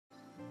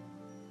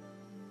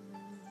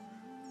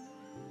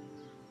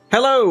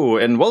Hello,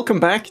 and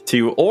welcome back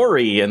to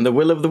Ori and the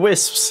Will of the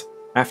Wisps.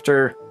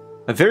 After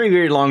a very,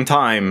 very long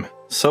time.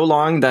 So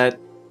long that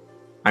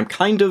I'm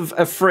kind of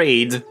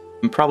afraid.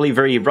 I'm probably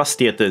very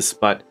rusty at this,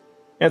 but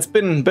yeah, it's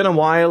been a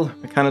while.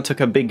 I kind of took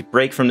a big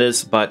break from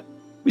this, but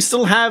we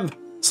still have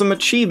some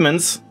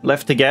achievements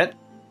left to get.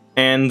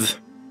 And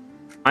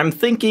I'm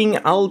thinking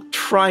I'll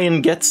try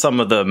and get some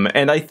of them.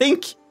 And I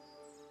think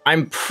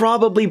I'm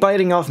probably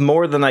biting off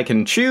more than I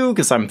can chew,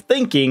 because I'm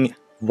thinking,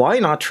 why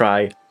not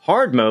try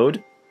hard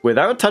mode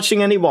without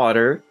touching any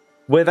water,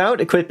 without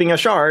equipping a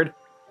shard,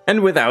 and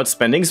without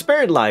spending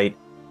spirit light?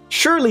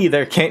 Surely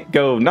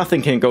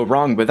nothing can go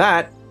wrong with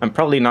that. I'm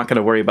probably not going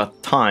to worry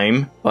about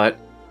time, but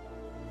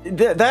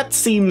that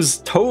seems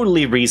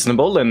totally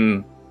reasonable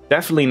and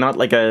definitely not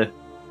like a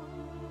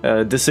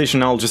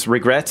decision I'll just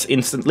regret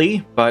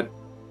instantly. But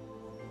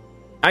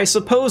I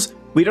suppose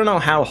we don't know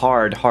how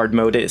hard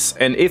mode is,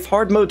 and if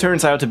hard mode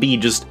turns out to be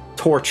just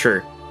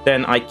torture,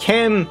 then I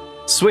can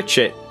switch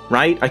it,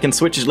 right? I can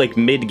switch it like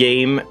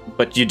mid-game,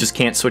 but you just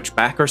can't switch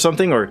back or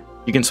something, or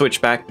you can switch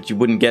back but you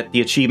wouldn't get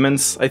the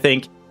achievements, I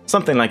think.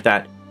 Something like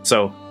that.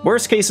 So,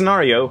 worst case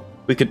scenario,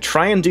 we could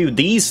try and do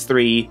these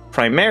three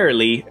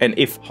primarily, and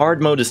if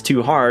hard mode is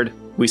too hard,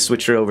 we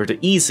switch it over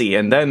to easy,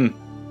 and then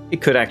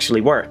it could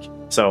actually work.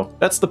 So,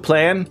 that's the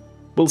plan.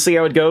 We'll see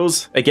how it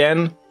goes.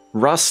 Again,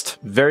 rust.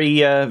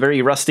 Very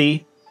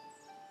rusty.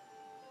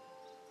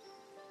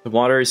 The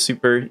water is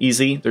super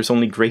easy. There's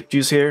only grape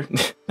juice here.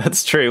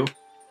 That's true.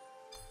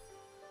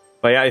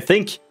 But yeah, I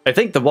think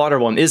the water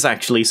one is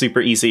actually super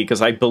easy,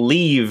 because I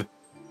believe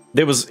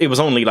it was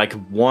only like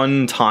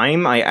one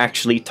time I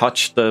actually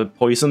touched the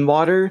poison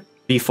water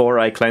before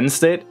I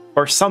cleansed it,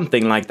 or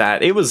something like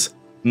that. It was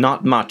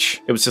not much.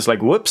 It was just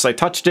like, whoops, I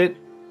touched it,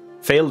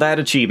 failed that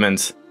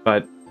achievement.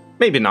 But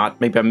maybe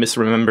not. Maybe I'm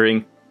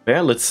misremembering. But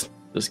yeah, let's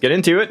get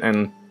into it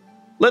and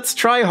let's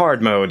try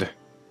hard mode.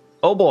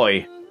 Oh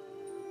boy.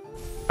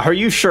 Are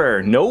you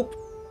sure? Nope.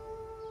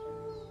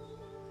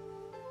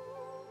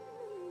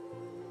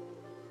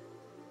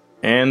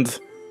 And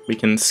we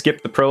can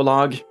skip the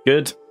prologue.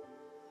 Good.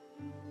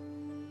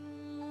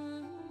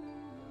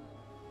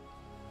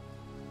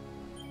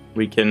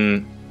 We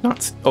can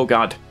not... Oh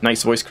god,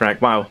 nice voice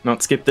crack. Wow,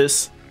 not skip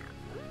this.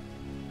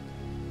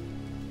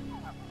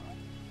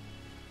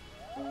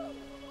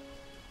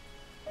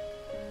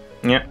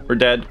 Yeah, we're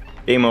dead.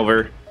 Game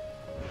over.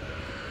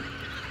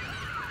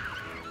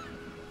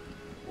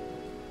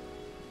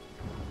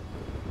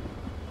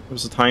 There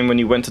was a time when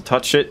you went to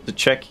touch it to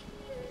check,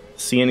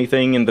 see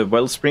anything in the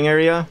wellspring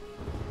area.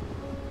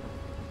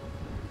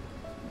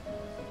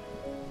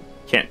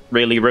 Can't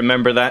really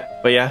remember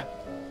that, but yeah,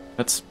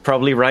 that's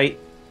probably right.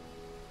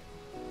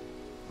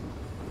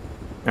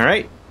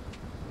 Alright.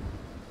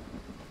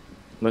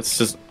 Let's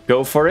just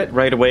go for it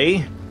right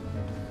away.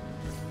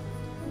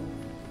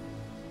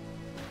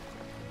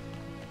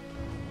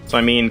 So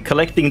I mean,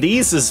 collecting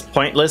these is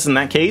pointless in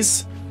that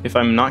case, if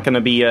I'm not going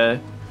to be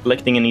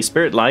collecting any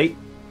spirit light,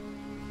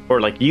 or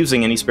like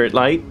using any spirit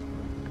light.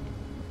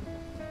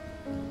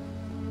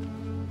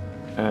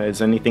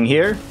 Is anything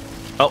here?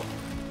 Oh,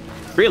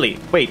 really?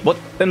 Wait, what?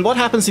 Then what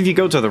happens if you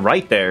go to the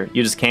right there?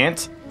 You just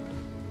can't?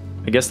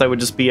 I guess that would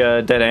just be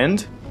a dead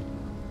end.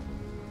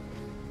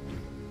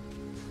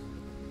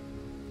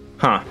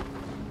 Huh.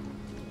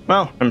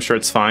 Well, I'm sure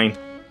it's fine.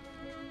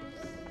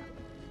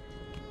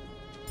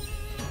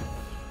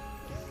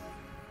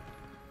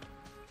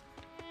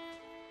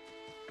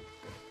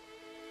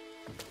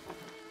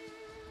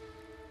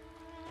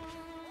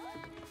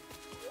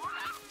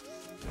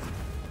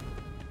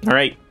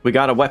 Alright, we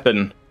got a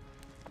weapon.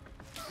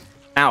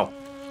 Ow.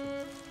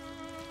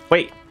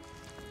 Wait.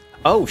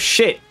 Oh,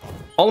 shit.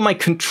 All my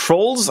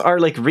controls are,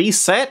 like,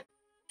 reset?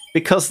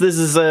 Because this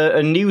is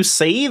a new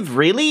save?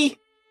 Really?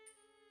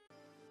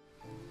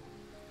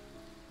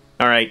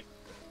 Alright.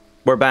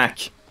 We're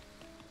back.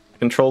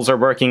 Controls are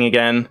working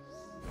again.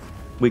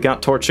 We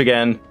got Torch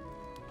again.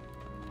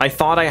 I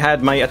thought I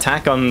had my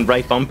attack on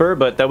right bumper,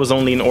 but that was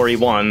only in Ori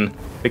 1.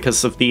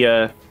 Because of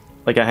the,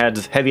 like, I had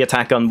heavy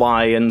attack on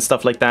Y and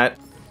stuff like that.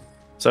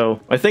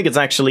 So, I think it's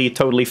actually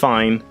totally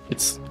fine.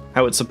 It's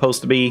how it's supposed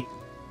to be.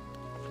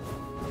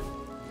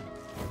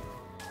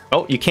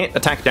 Oh, you can't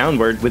attack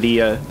downward with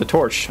the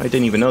torch. I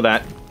didn't even know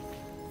that.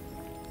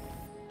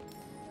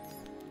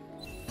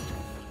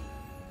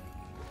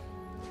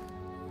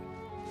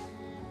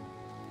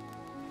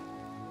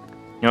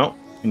 No,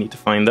 we need to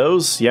find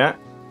those, yeah.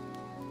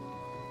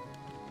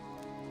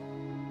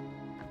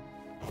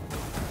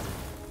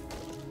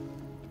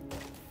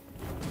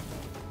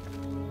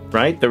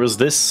 Right, there was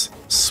this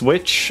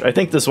switch. I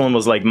think this one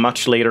was like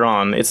much later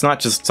on. It's not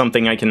just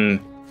something I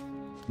can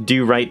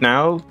do right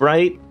now,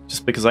 right?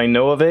 Just because I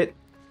know of it.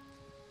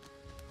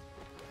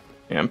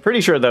 Yeah, I'm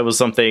pretty sure that was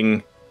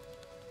something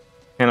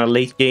kind of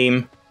late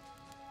game.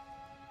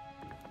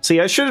 See,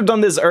 I should have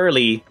done this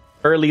early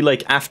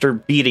like after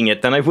beating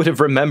it, then I would have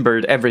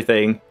remembered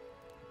everything.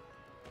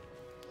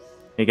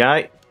 Hey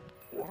guy.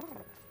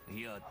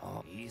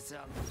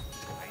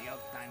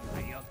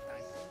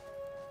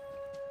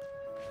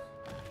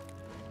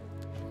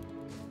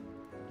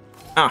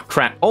 Ah,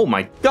 crap. Oh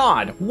my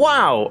god.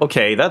 Wow.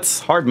 Okay, that's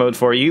hard mode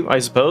for you, I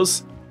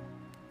suppose.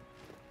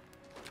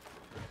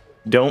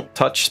 Don't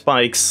touch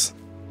spikes.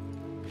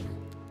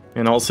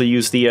 And also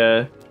use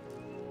the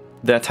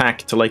attack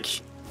to, like,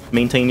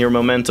 maintain your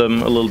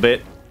momentum a little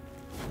bit.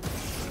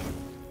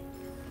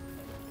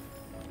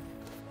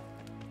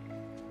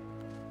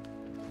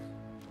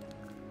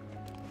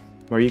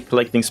 Are you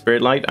collecting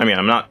Spirit Light? I mean,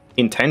 I'm not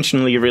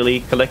intentionally really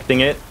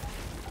collecting it.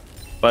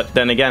 But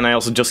then again, I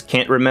also just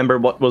can't remember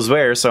what was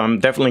where, so I'm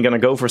definitely gonna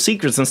go for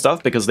secrets and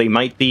stuff, because they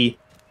might be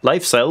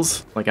life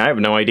cells. Like, I have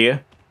no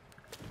idea.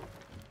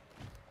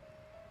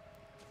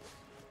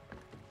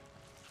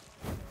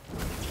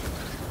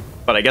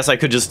 But I guess I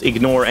could just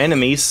ignore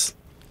enemies.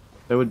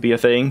 That would be a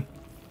thing.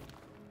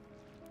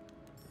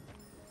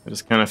 I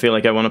just kind of feel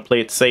like I want to play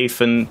it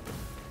safe and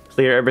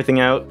clear everything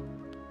out,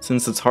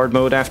 since it's hard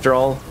mode after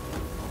all.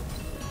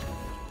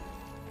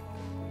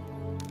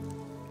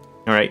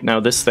 Alright, now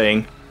this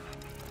thing.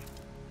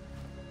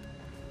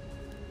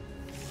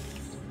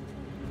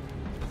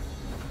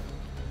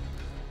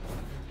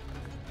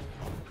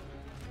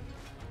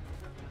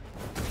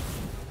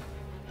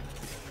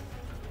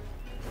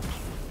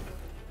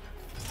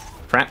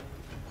 Crap.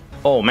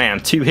 Oh man,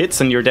 2 hits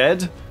and you're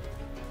dead?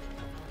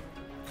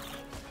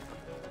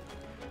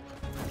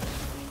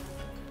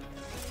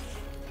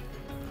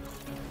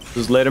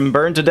 Just let him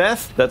burn to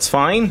death, that's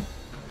fine.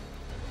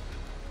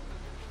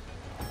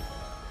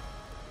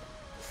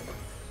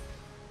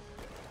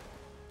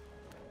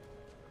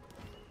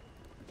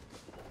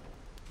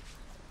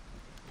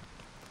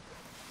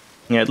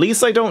 Yeah, at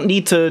least I don't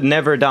need to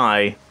never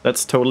die.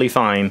 That's totally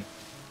fine.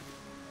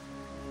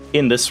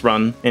 In this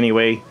run,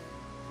 anyway.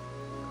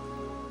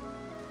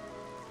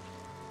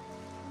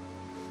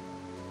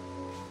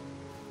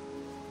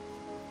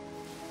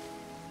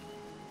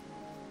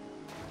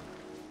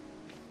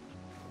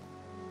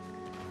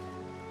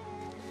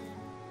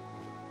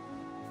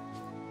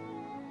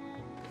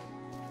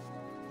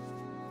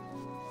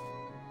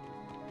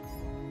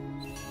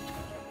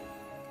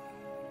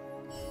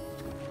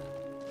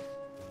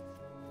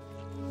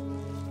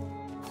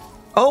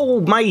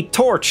 Oh, my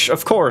torch,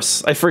 of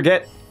course. I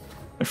forgot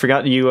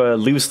you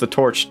lose the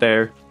torch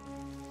there.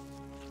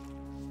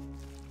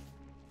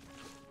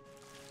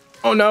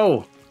 Oh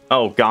no!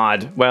 Oh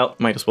god. Well,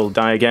 might as well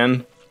die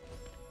again.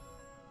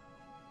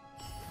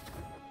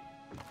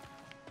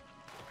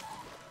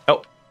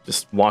 Oh,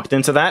 just walked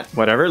into that.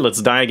 Whatever,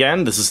 let's die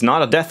again. This is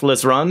not a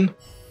deathless run.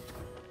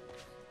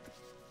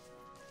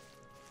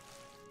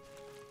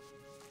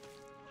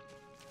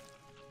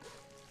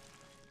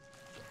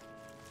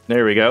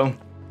 There we go.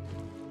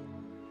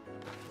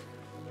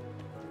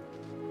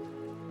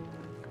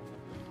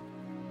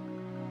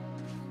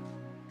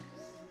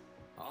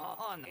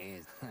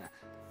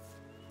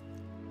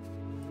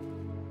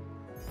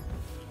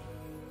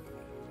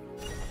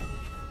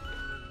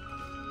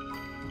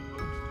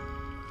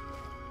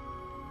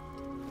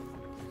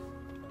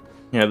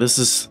 Yeah, this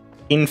is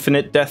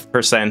infinite death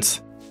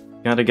percent.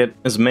 Gotta get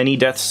as many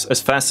deaths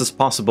as fast as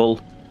possible.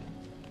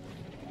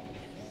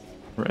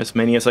 Or as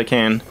many as I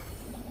can.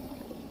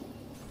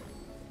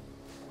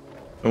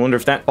 I wonder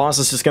if that boss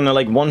is just gonna,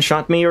 like,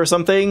 one-shot me or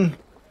something?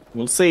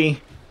 We'll see.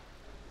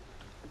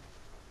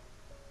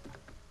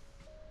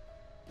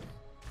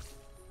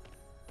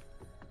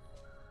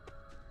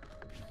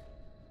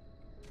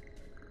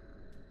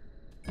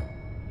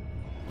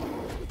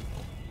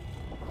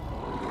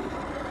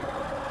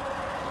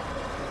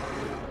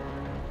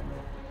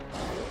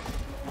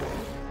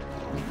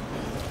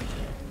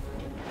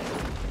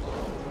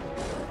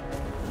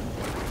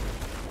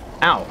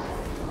 Ow.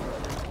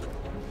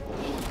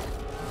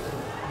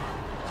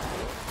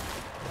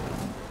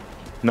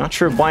 Not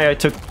sure why I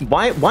took...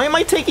 Why am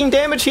I taking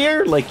damage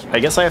here? Like, I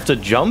guess I have to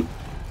jump?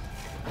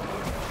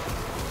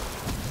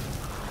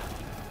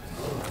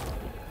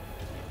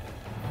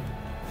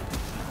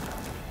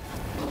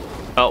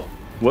 Oh,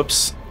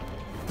 whoops.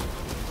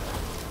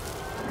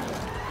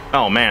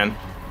 Oh, man.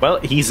 Well,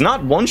 he's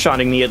not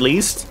one-shotting me, at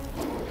least.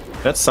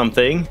 That's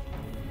something.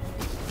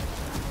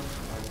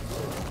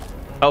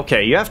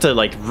 Okay, you have to,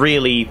 like,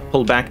 really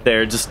pull back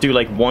there. Just do,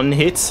 like, 1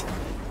 hit.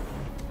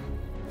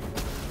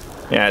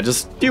 Yeah,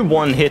 just do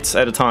 1 hit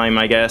at a time,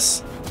 I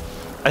guess.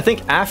 I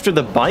think after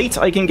the bite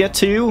I can get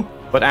 2,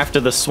 but after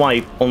the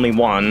swipe, only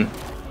 1.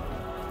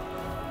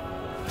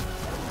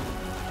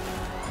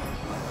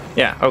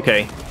 Yeah,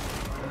 okay.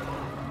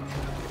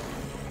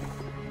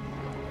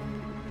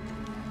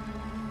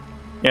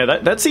 Yeah,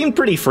 that seemed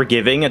pretty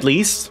forgiving, at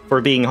least, for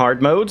being hard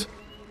mode.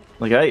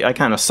 Like, I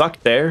kind of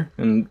sucked there,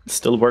 and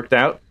still worked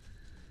out.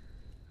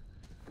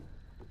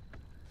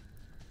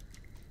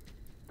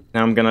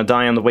 Now I'm gonna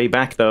die on the way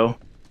back, though.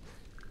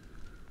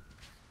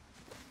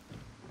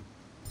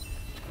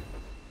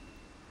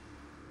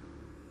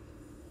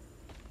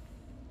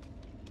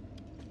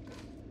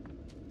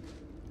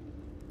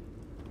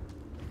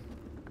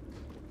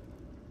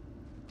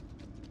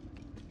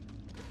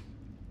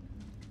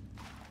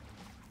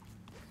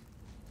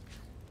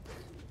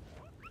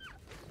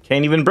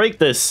 Can't even break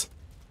this.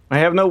 I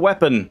have no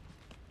weapon.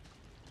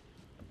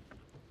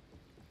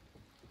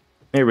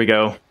 There we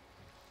go.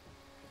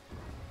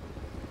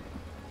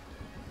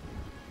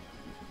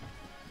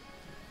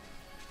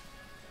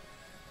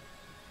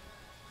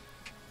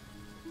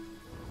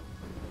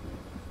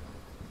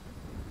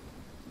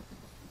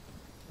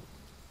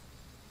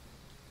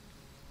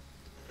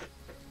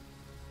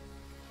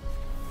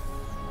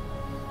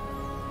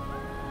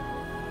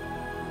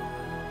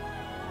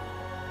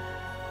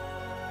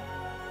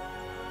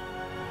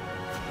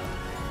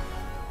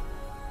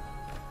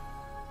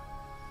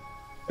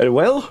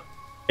 Well,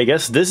 I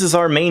guess this is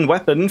our main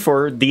weapon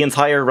for the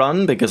entire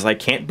run, because I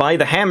can't buy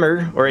the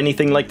hammer or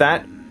anything like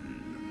that.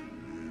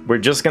 We're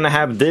just gonna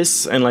have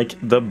this and, like,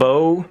 the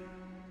bow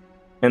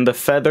and the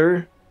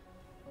feather.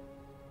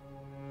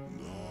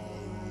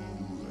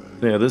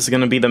 Yeah, this is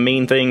gonna be the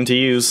main thing to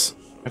use.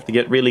 I have to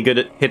get really good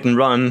at hit and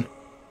run.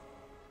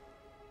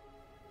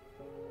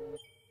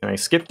 Can I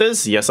skip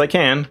this? Yes, I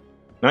can.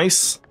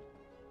 Nice.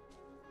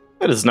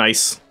 That is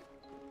nice.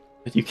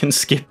 That you can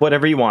skip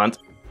whatever you want.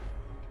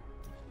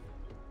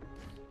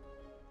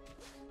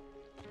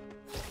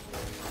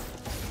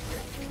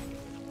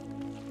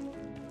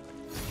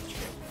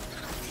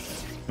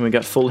 And we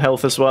got full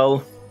health as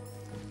well.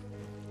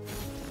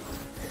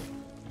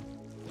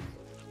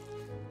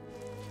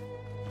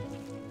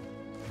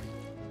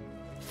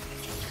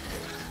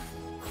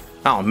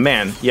 Oh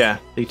man, yeah,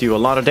 they do a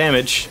lot of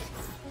damage.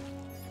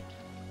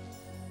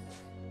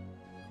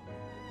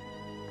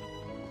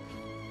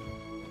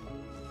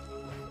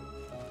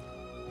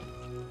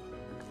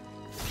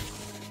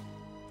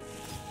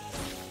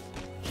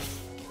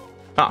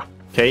 Ah,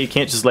 okay, you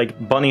can't just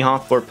like bunny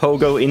hop or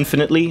pogo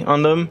infinitely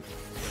on them.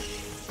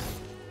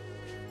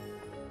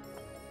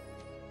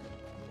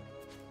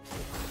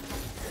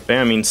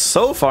 I mean,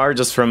 so far,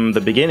 just from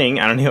the beginning,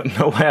 I don't even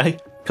know why I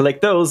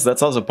collect those.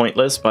 That's also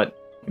pointless, but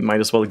you might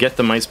as well get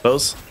them, I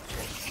suppose.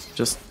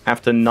 Just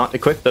have to not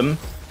equip them.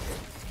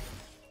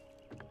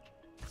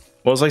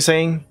 What was I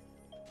saying?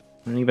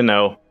 I don't even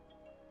know.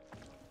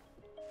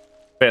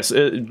 Yes,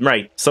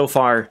 right. So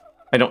far,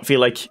 I don't feel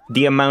like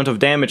the amount of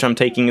damage I'm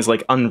taking is,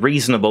 like,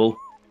 unreasonable.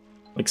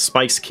 Like,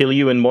 spikes kill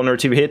you in 1 or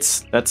 2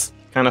 hits. That's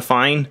kind of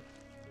fine.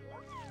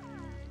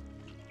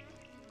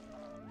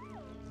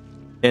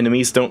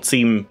 Enemies don't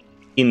seem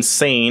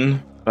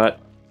insane, but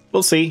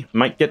we'll see.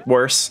 Might get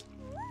worse.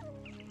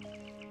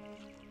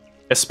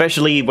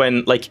 Especially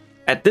when, like,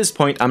 at this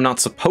point, I'm not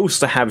supposed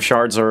to have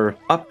shards or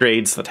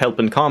upgrades that help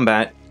in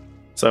combat.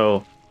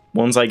 So,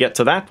 once I get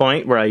to that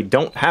point where I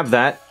don't have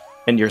that,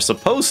 and you're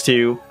supposed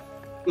to,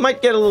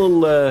 might get a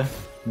little,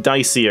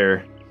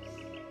 dicier.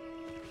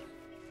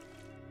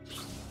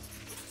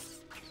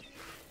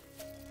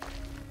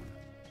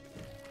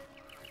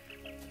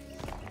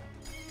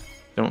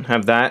 Don't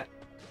have that.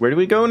 Where do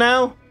we go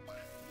now?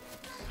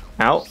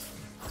 Out.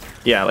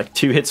 Yeah, like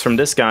 2 hits from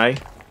this guy.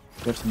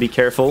 You have to be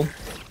careful.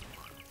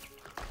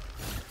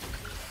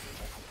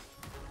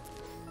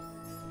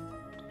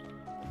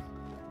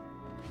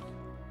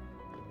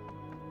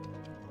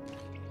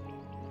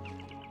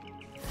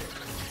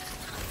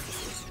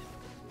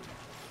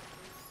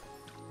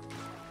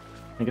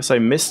 I guess I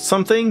missed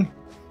something?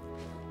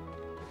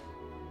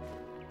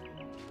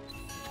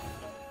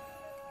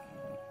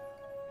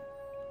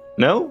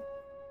 No?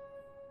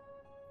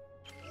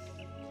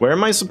 Where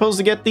am I supposed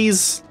to get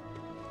these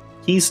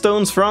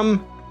keystones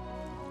from?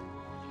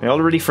 I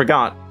already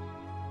forgot.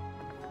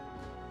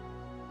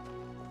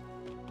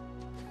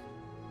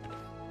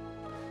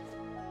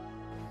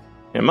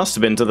 It must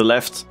have been to the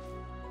left.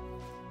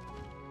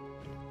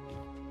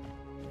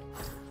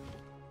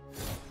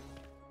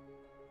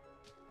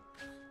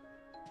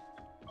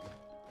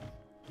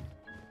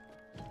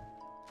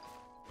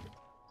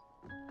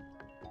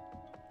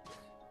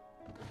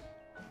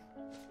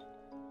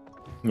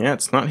 Yeah,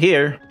 it's not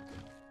here.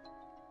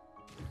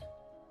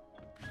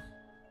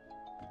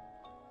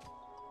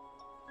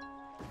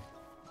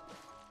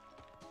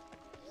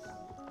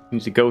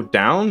 Need to go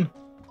down?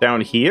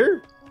 Down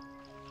here?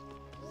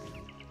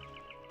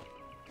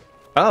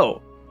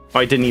 Oh!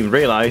 I didn't even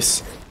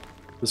realize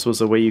this was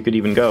a way you could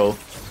even go.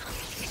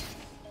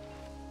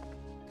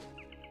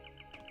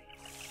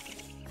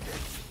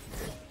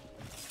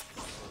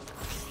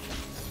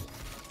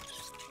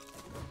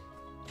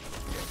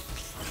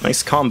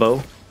 Nice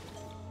combo.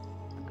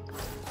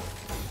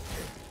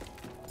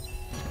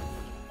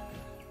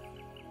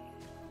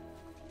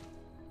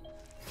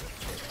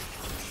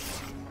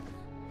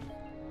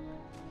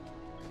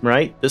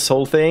 Right? This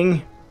whole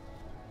thing?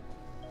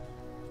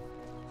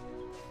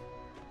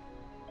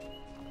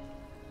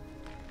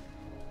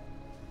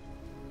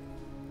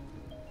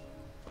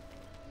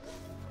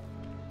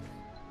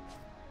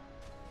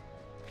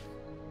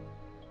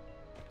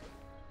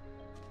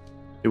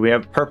 Do we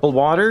have purple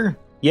water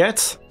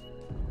yet?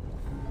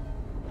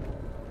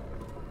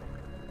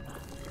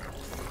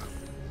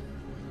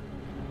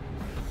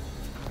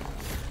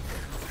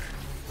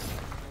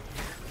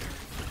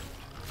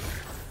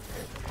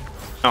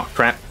 Oh,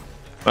 crap.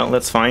 Well,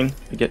 that's fine.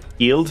 I get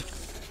healed.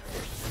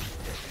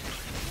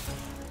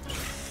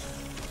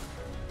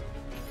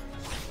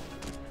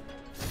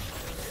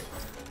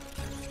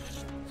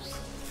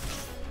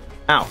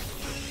 Ow.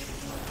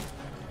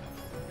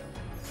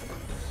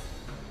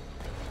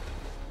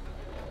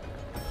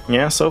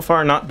 Yeah, so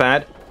far not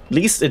bad. At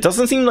least it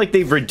doesn't seem like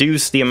they've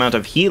reduced the amount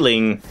of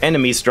healing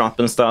enemies drop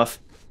and stuff.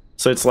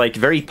 So it's like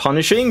very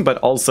punishing, but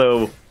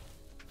also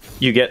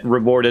you get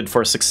rewarded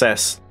for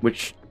success,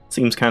 which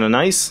seems kind of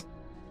nice.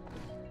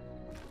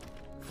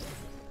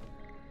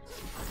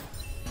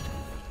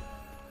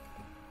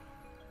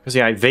 Because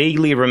yeah, I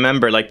vaguely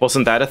remember, like,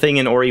 wasn't that a thing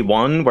in Ori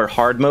 1 where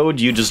hard mode,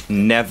 you just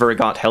never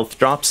got health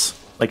drops?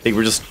 Like, they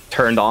were just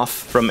turned off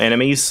from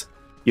enemies.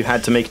 You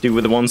had to make do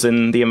with the ones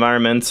in the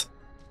environment.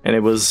 And it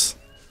was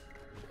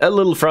a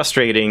little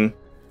frustrating.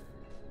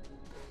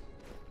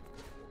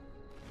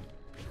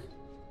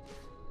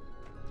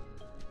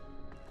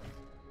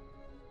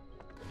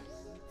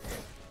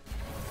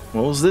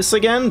 What was this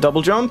again?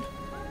 Double jump,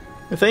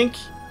 I think?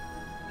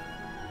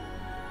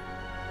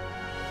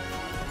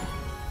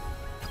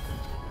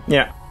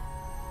 Yeah.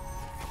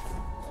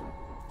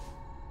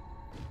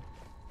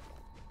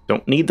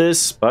 Don't need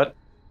this, but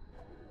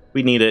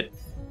we need it.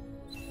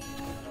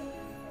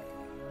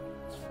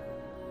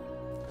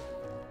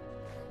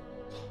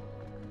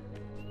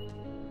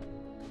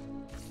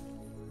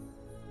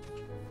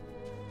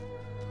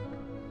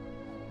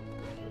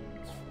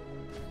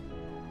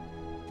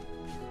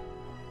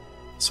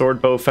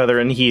 Sword, bow, feather,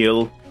 and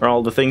heal are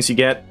all the things you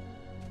get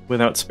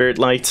without Spirit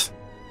Light.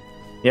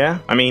 Yeah,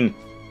 I mean,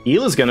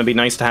 heal is gonna be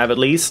nice to have at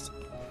least.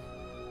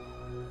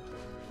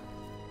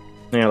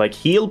 Yeah, like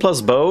heal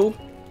plus bow,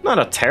 not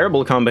a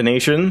terrible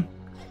combination.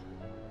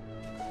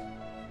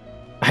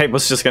 I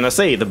was just gonna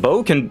say, the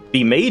bow can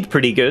be made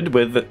pretty good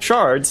with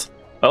shards.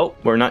 Oh,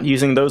 we're not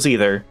using those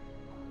either.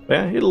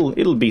 Yeah,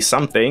 it'll be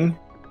something.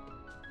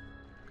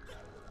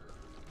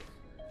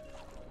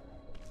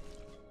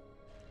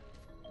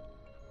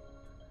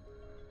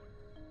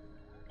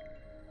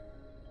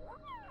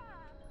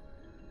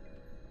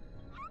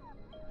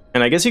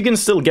 And I guess you can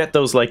still get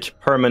those, like,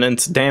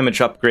 permanent damage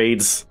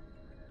upgrades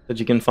that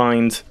you can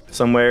find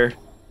somewhere.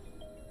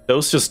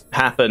 Those just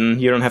happen,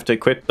 you don't have to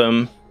equip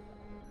them.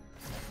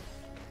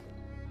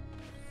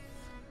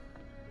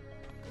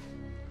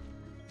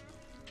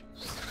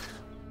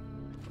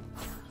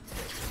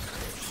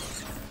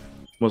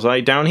 Was I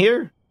down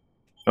here?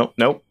 Oh,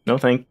 no, no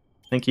thank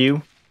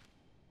you.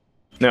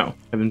 No,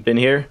 haven't been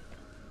here.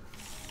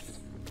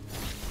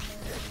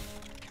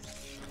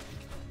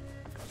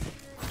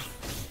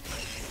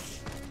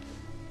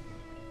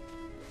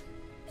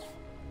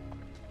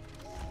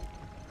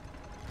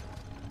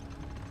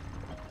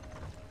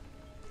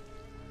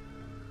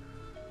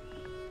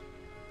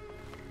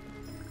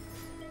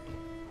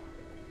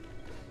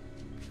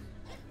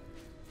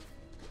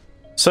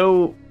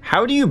 So,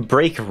 how do you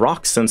break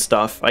rocks and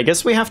stuff? I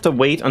guess we have to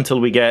wait until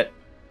we get...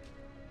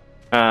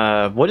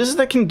 what is it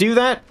that can do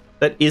that?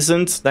 That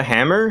isn't the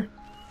hammer?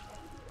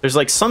 There's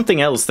like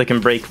something else that can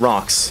break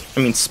rocks.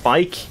 I mean,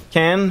 Spike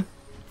can.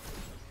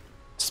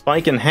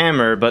 Spike and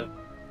hammer, but...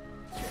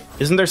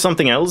 Isn't there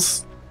something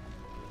else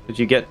that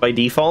you get by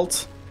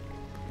default?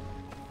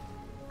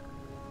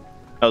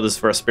 Oh, this is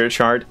for a Spirit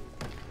Shard?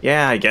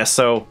 Yeah, I guess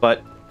so,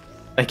 but...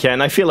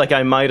 Again, I feel like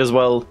I might as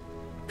well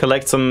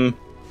collect some...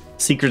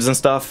 secrets and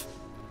stuff,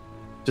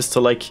 just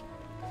to like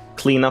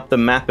clean up the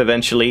map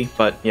eventually,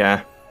 but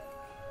yeah.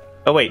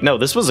 Oh wait, no,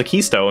 this was a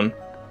keystone.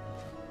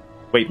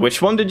 Wait, which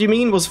one did you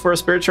mean was for a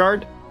Spirit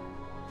Shard?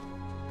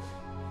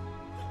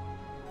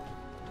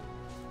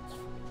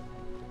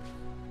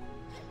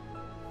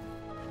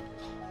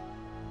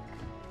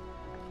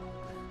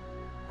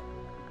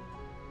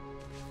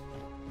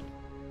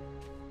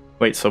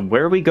 Wait, so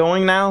where are we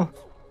going now?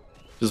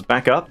 Just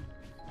back up?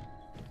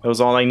 That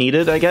was all I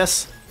needed, I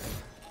guess?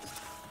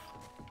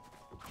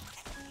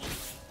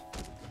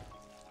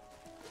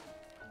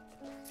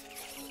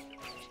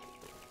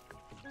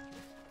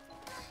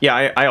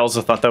 Yeah, I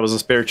also thought that was a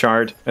Spirit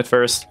Shard at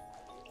first.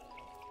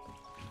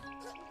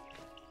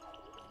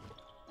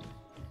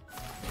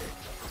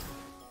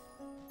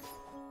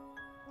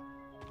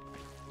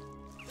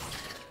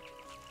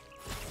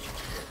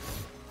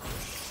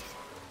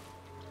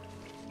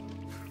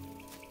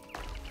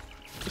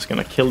 Just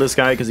gonna kill this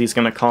guy because he's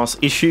gonna cause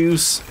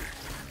issues.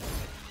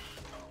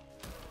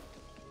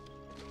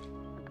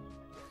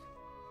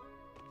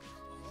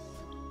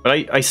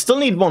 But I still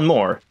need one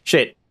more.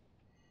 Shit.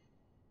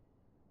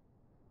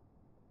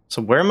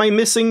 So where am I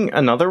missing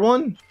another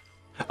one?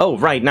 Oh,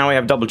 right, now I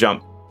have double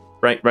jump.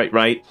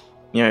 Right.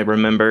 Yeah, I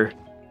remember.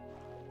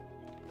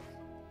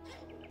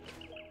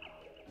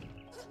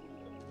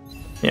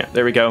 Yeah,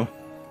 there we go.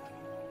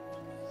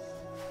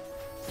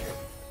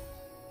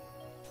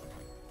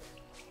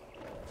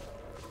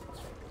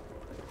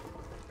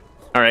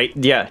 Alright,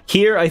 yeah,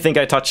 here I think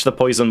I touched the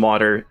poison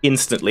water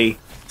instantly.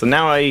 So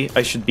now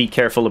I should be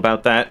careful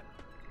about that.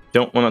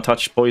 Don't want to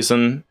touch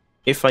poison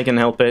if I can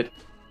help it.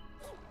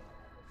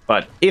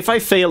 But if I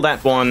fail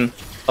that one,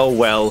 oh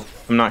well.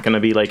 I'm not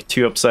gonna be like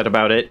too upset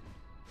about it.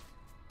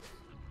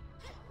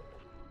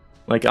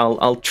 Like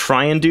I'll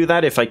try and do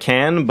that if I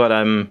can, but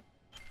I'm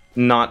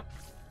not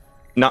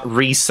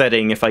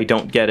resetting if I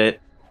don't get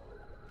it.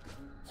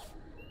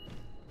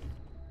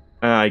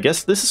 I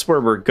guess this is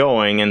where we're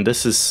going, and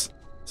this is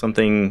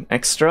something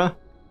extra.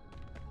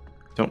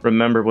 Don't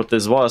remember what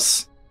this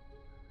was.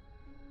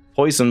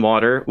 Poison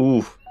water.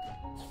 Ooh.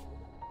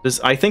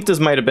 I think this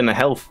might have been a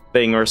health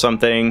thing or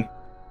something.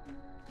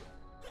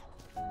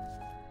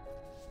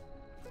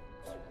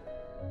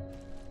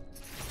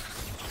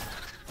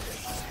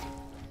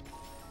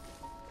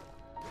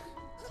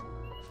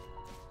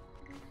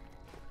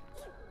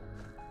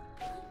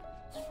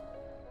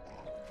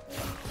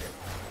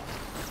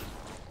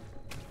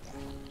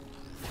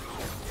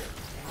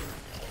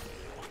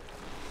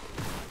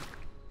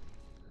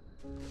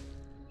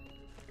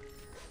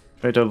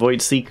 Try to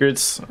avoid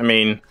secrets. I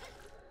mean,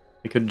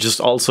 I could just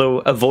also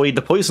avoid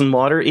the poison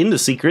water in the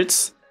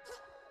secrets.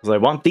 Because I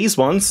want these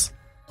ones.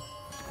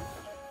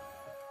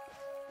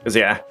 Because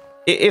yeah,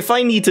 if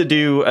I need to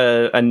do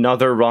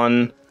another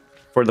run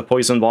for the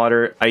poison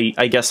water,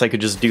 I guess I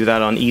could just do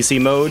that on easy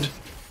mode.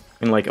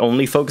 And like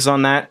only focus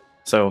on that.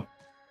 So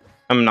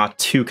I'm not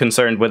too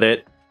concerned with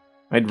it.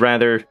 I'd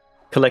rather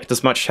collect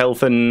as much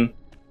health and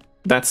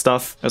that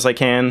stuff as I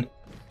can.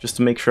 Just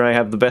to make sure I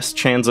have the best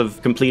chance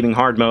of completing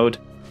hard mode.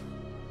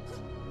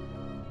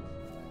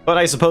 But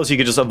I suppose you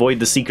could just avoid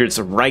the secrets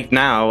right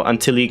now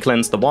until you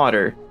cleanse the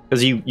water.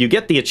 Because you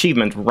get the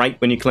achievement right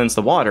when you cleanse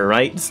the water,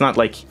 right? It's not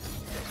like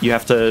you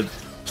have to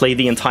play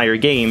the entire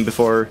game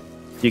before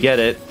you get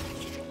it.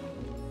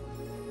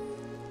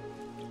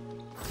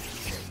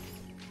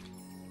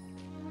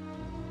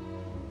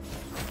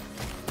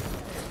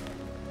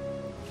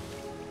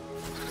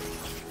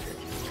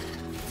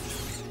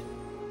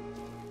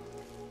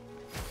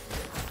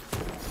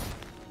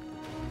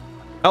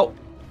 Oh,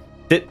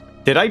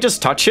 did I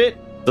just touch it?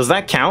 Does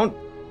that count?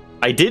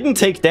 I didn't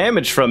take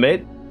damage from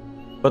it,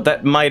 but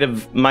that might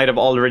have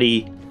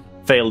already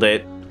failed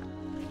it.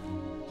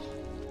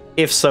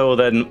 If so,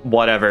 then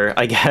whatever,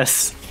 I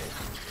guess.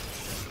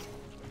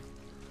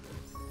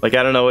 Like,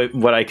 I don't know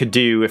what I could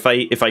do. If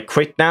I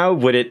quit now,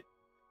 would it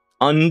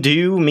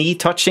undo me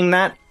touching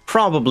that?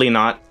 Probably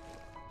not.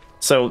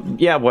 So,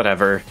 yeah,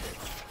 whatever.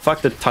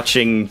 Fuck the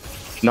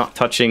not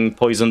touching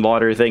poison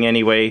water thing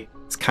anyway.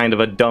 It's kind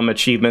of a dumb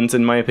achievement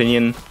in my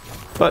opinion.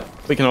 But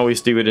we can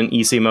always do it in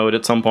easy mode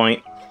at some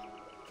point.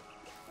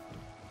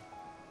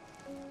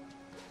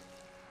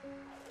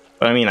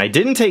 But I mean, I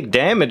didn't take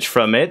damage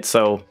from it,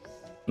 so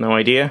no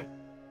idea.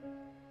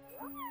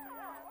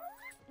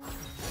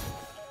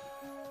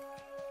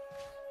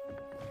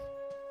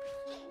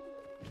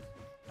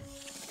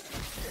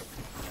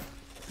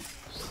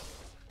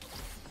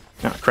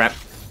 Ah, crap.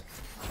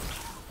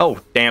 Oh,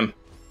 damn.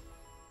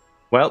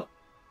 Well.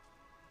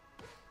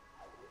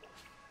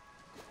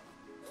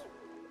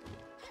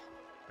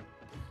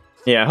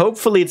 Yeah,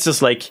 hopefully it's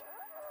just like,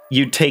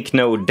 you take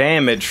no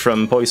damage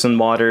from poison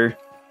water.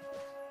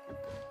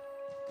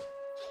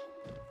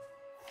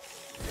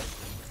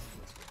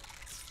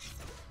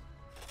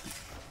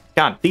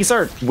 God, these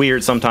are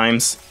weird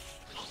sometimes.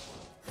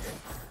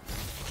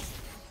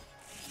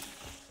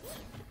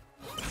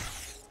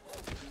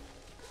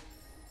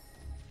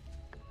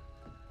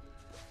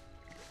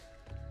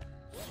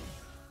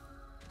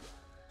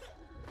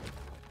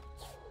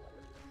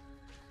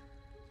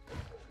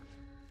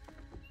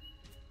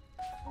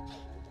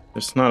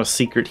 There's not a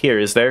secret here,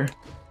 is there?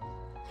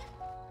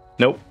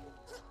 Nope.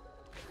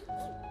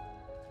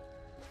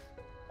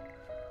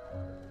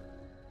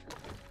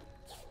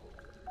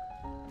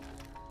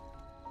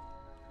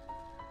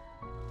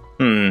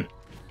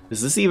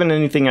 Is this even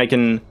anything I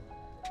can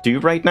do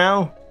right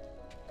now?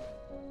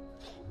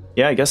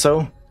 Yeah, I guess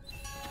so.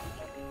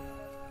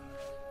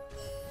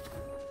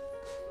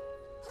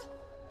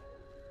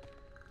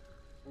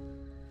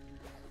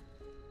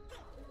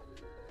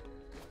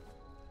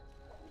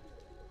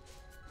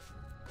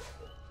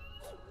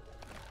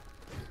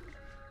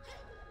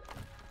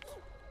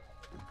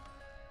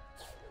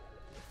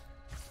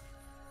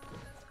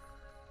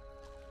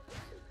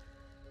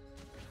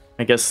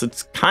 I guess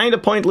it's kind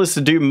of pointless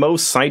to do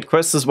most side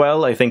quests as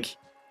well. I think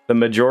the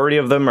majority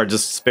of them are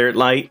just Spirit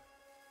Light.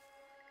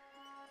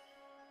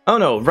 Oh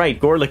no, right,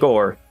 Gorlick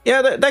Ore.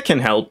 Yeah, that can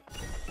help.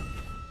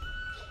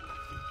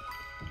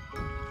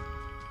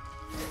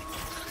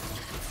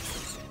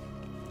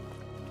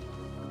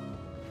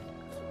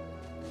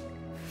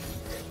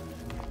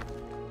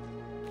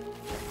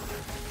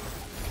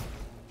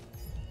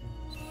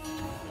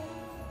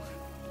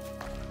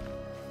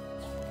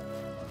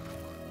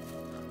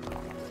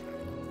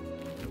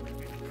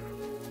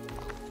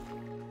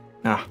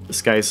 Ah,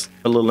 this guy's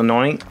a little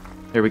annoying.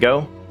 There we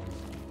go.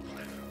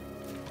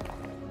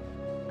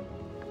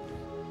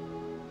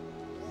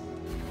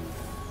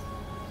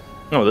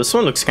 Oh, this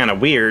one looks kind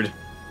of weird.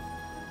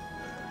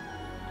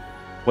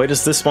 Why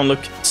does this one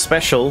look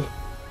special?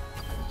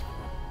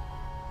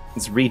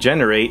 It's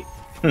regenerate.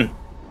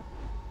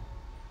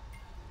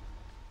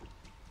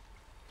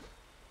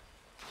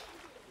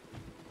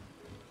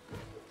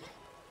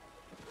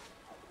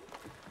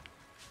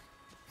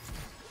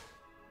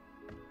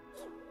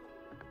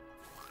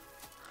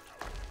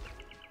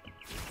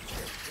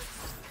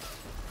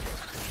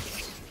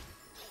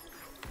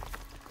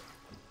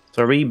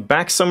 So are we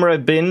back somewhere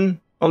I've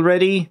been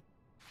already?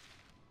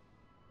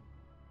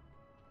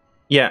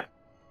 Yeah.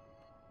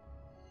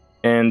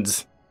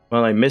 And,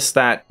 well, I missed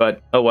that,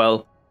 but oh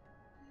well.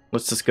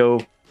 Let's just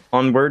go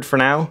onward for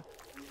now.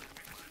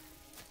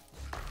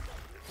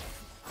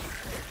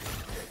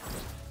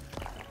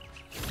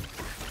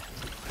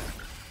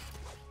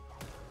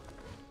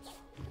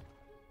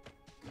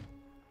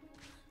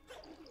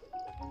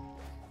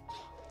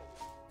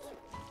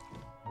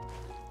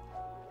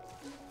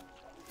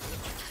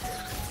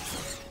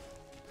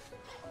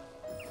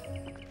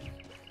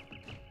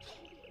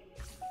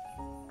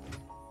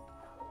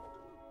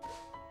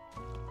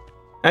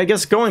 I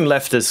guess going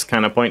left is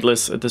kind of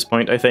pointless at this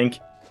point, I think.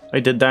 I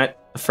did that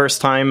the first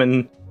time,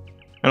 and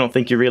I don't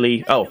think you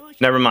really... Oh,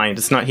 never mind,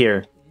 it's not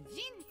here.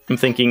 I'm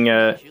thinking,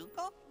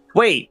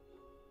 Wait!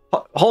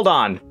 Hold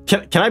on.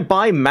 Can I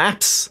buy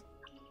maps?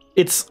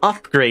 It's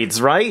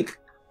upgrades, right?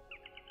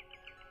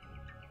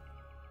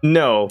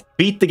 No.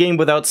 Beat the game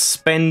without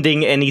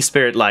spending any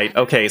Spirit Light.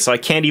 Okay, so I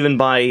can't even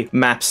buy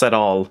maps at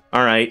all.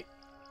 Alright.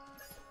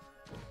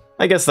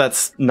 I guess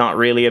that's not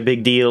really a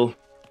big deal.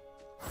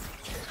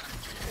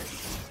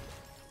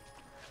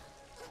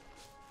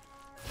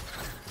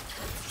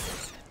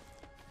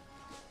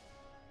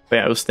 But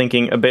yeah, I was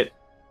thinking a bit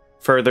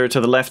further to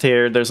the left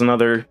here, there's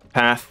another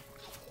path.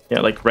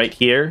 Yeah, like right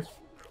here.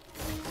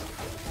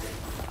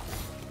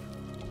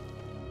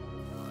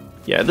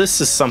 Yeah, this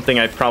is something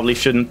I probably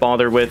shouldn't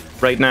bother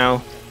with right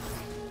now.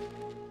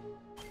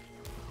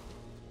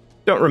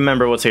 Don't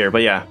remember what's here,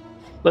 but yeah.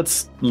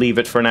 Let's leave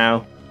it for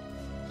now.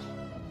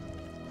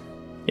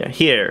 Yeah,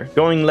 here.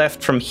 Going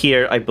left from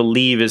here, I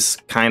believe, is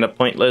kind of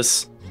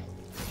pointless.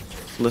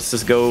 Let's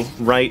just go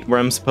right where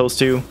I'm supposed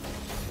to.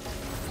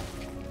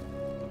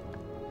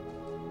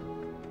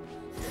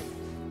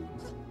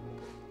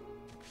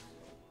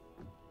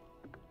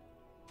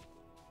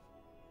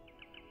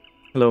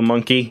 Hello,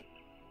 monkey.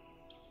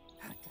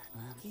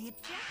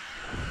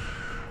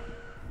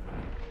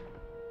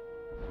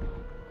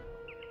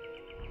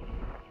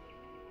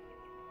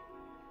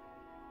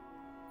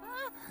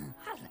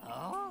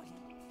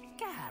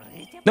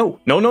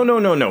 No, no, no, no,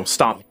 no, no,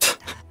 stop.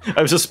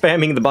 I was just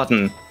spamming the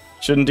button.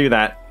 Shouldn't do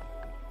that.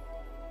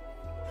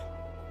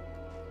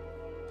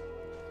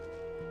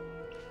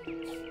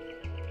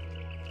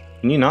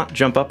 Can you not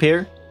jump up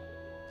here?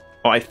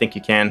 Oh, I think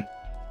you can.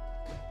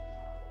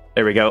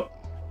 There we go.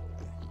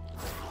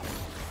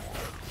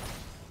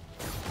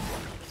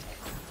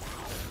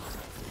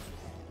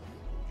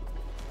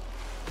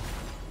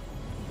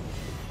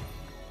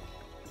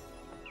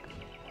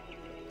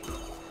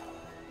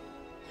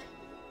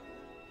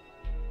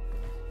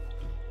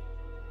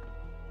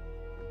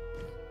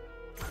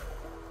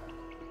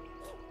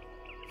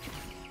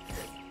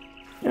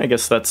 I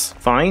guess that's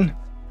fine.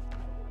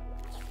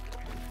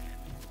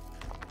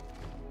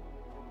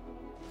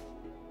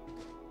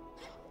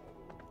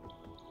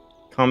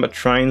 Combat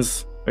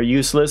shrines are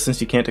useless since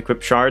you can't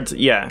equip shards.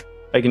 Yeah,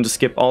 I can just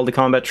skip all the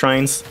combat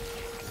shrines.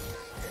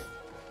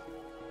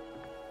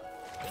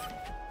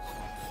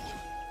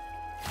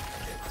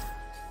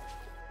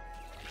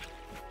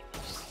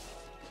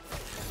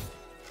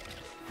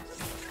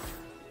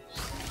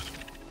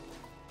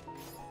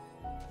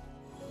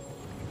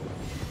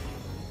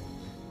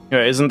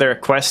 Yeah, isn't there a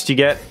quest you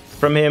get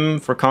from him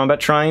for combat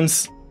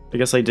shrines? I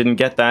guess I didn't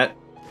get that.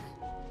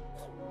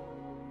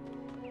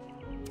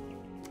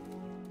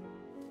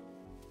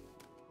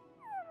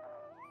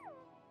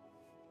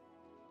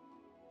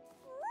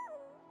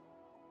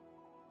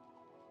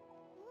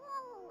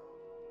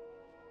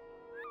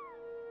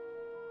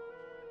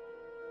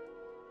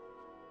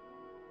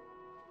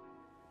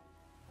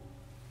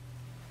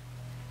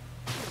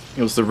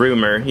 It was the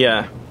rumor,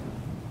 yeah.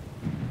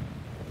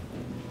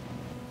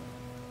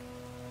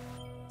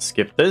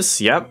 Skip this,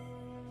 yep.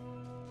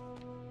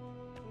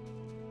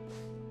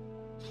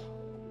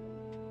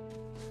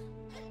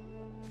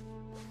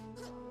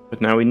 But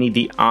now we need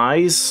the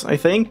eyes, I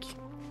think.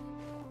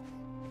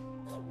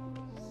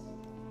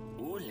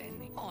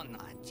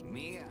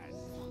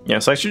 Yeah,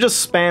 so I should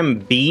just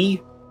spam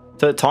B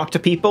to talk to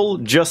people,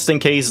 just in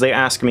case they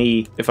ask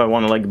me if I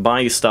want to, like,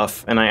 buy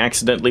stuff, and I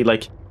accidentally,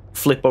 like,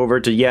 flip over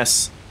to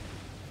yes.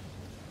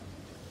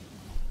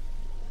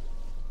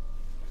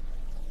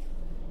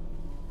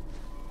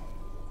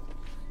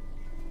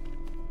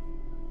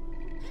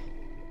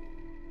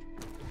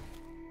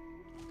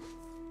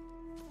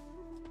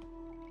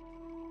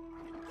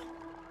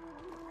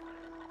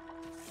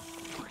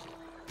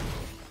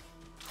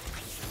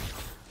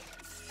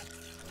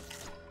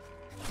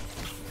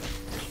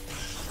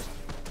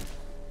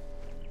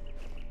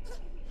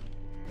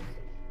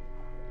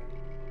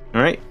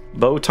 Alright,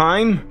 bow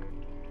time.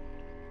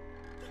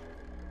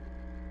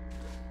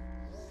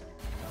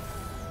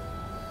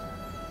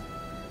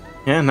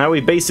 Yeah, now we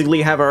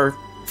basically have our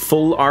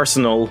full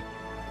arsenal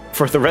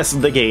for the rest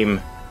of the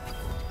game.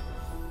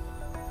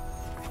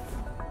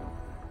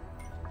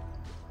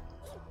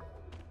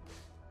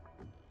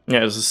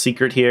 Yeah, there's a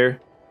secret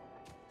here.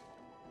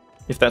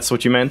 If that's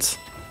what you meant.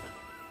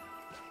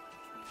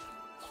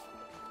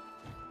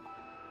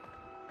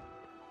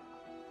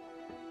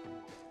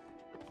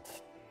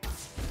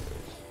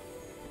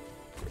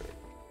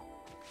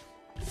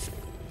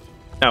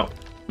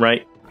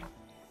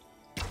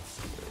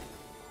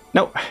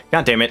 No,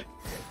 god damn it.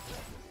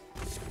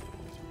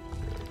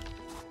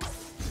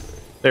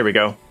 There we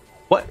go.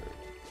 What?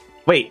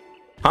 Wait,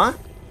 huh?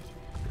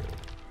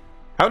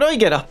 How do I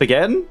get up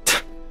again?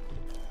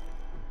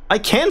 I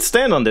can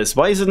stand on this.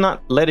 Why is it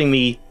not letting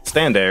me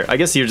stand there? I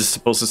guess you're just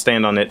supposed to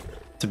stand on it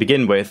to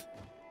begin with.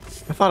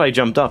 I thought I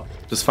jumped up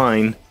just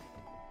fine.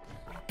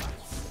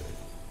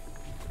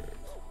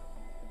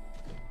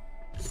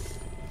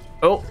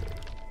 Oh.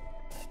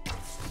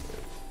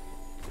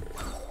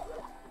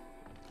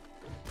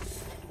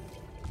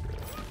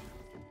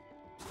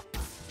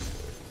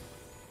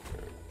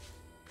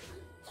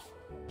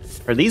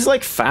 Are these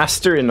like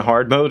faster in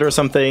hard mode or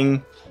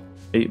something?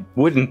 I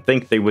wouldn't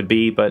think they would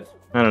be, but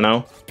I don't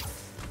know.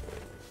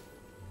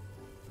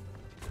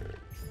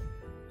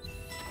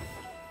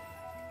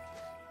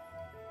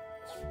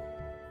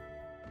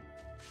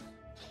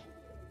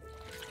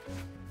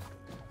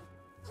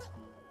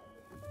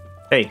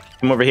 Hey,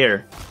 come over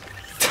here.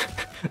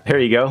 There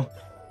you go.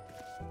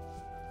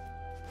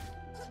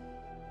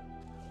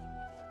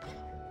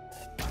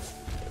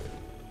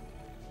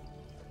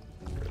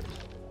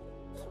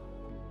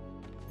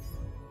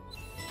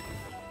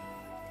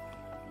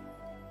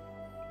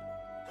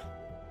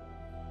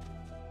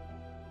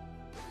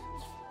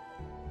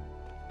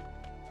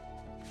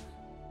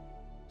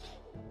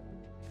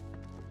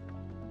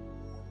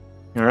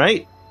 All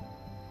right.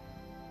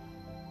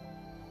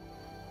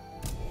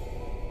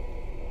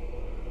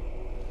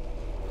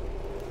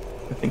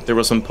 I think there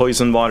was some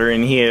poison water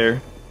in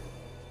here.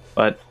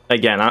 But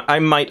again, I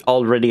might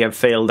already have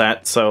failed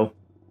that, so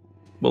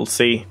we'll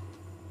see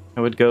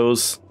how it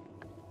goes.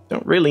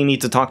 Don't really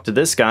need to talk to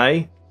this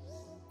guy.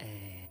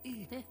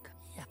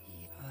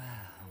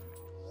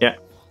 Yeah,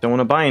 don't want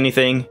to buy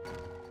anything.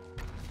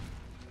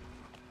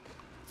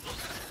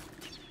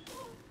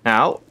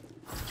 Ow.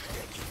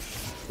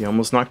 He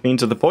almost knocked me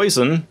into the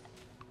poison.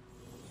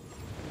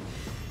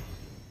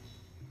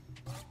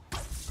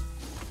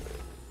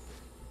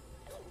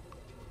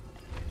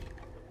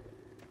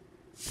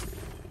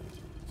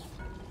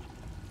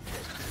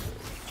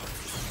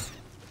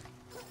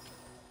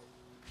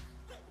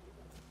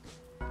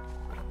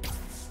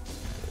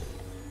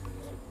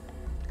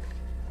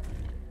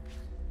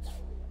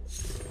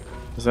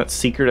 Is that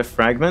secret a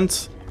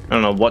fragment? I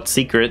don't know what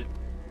secret.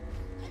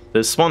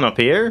 This one up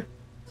here?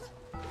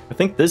 I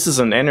think this is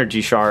an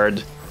energy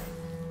shard.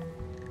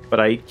 But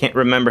I can't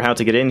remember how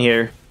to get in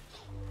here.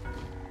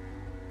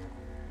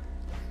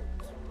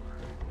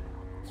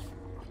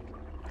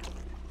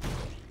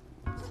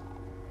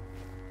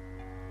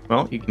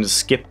 Well, you can just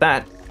skip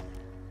that.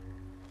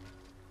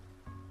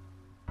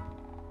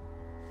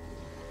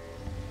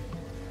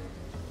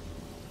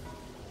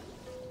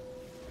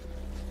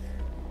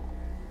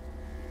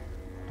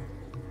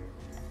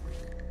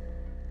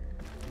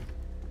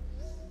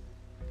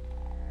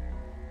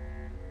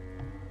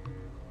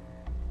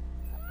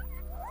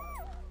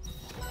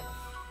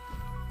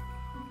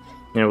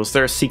 You know, was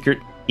there a secret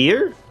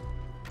here?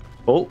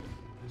 Oh.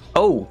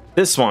 Oh,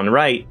 this one,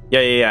 right.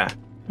 Yeah.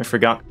 I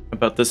forgot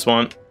about this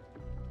one.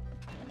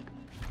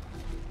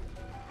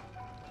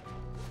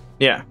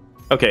 Yeah.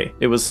 Okay,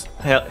 it was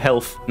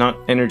health, not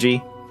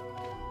energy.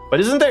 But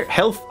isn't there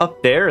health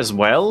up there as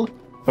well?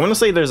 I want to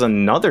say there's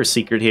another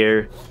secret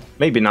here.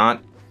 Maybe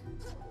not.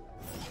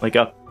 Like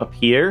up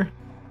here?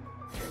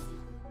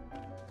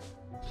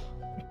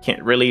 I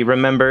can't really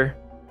remember.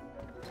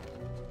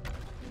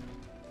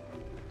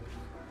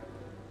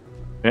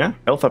 Yeah,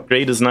 health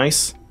upgrade is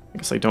nice. I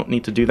guess I don't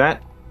need to do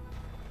that.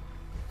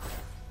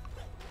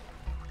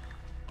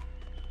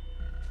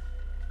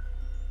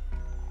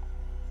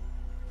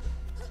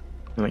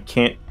 And I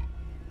can't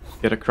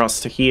get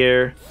across to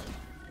here.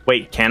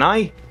 Wait, can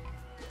I?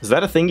 Is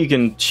that a thing you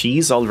can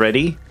cheese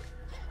already?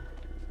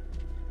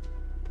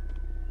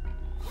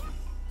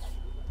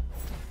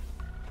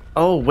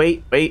 Oh,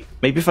 wait. Maybe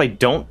if I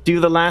don't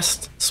do the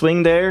last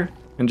swing there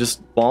and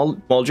just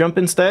wall jump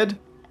instead?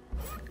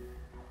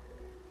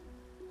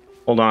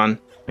 Hold on.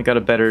 I got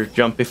a better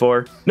jump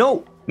before.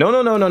 No!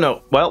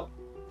 No. Well,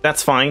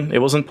 that's fine. It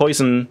wasn't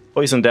poison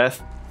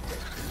death.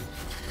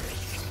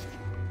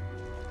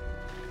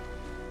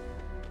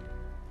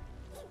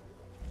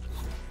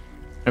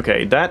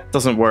 Okay, that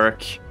doesn't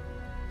work.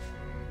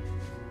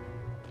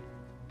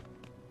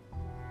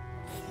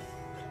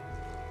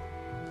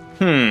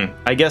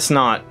 I guess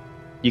not.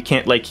 You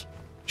can't, like,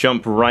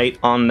 jump right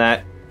on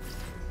that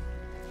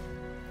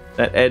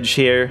edge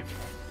here.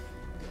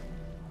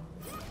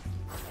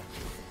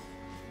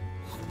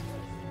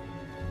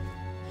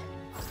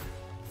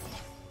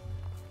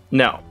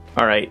 No.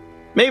 Alright.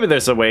 Maybe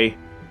there's a way,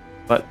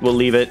 but we'll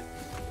leave it.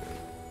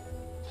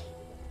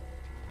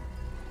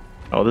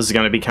 Oh, this is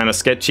going to be kind of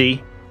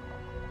sketchy.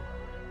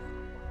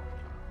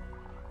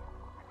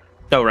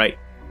 Oh, right.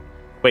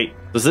 Wait,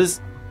 does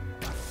this...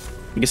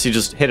 I guess you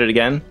just hit it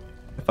again.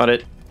 I thought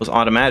it was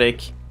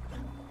automatic.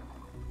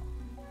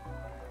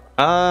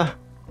 Guess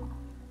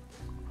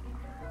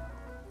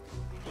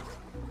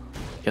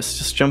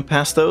just jump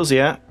past those,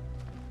 yeah.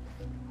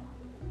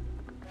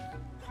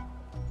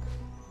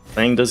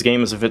 playing this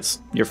game as if it's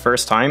your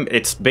first time.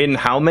 It's been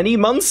how many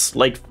months?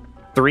 Like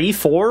 3,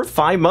 4,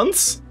 5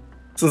 months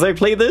since I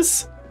played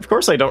this? Of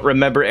course I don't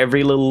remember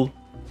every little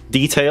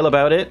detail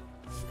about it.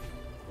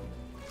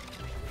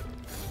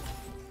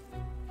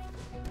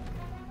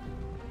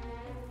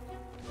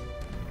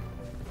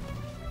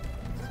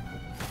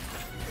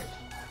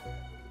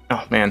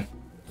 Oh, man.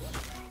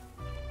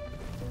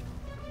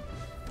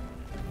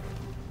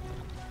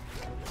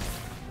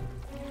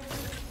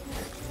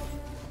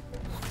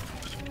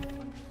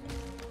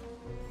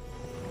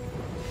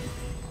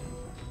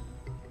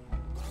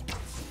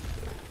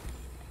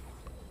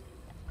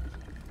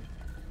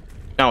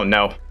 Oh,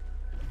 no.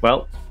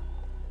 Well.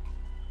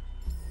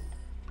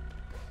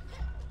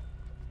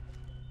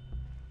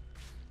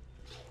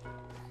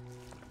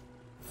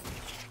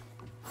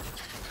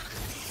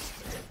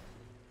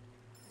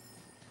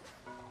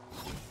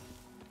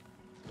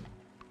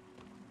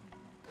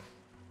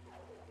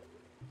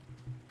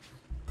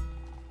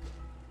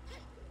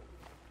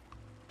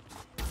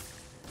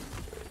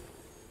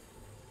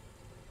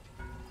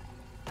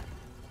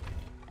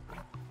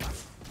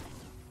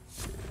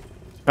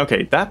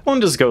 Okay, that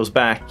one just goes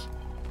back.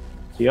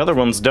 The other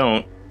ones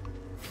don't.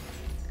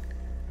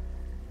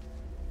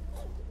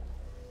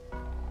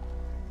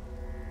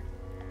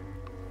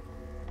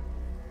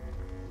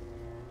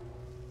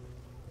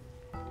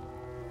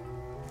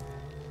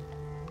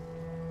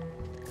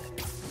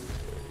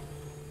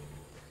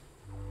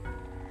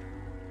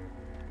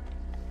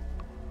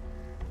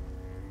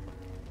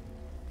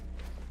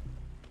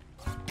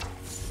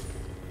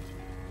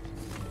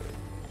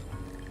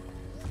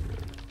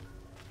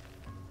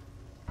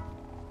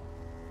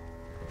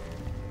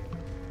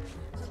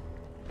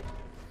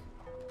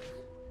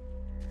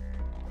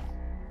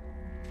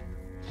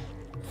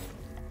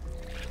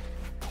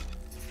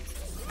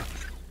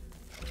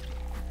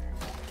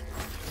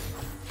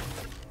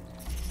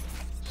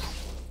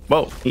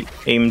 Whoa, he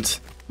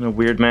aimed in a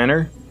weird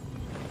manner.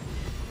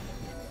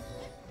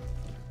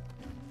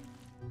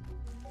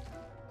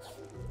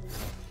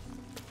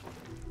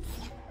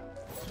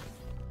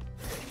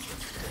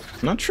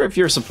 I'm not sure if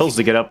you're supposed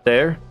to get up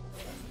there.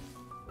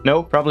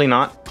 No, probably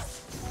not.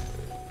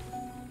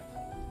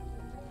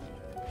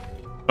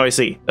 Oh, I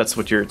see. That's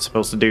what you're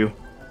supposed to do.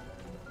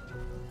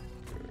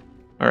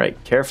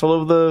 Alright, careful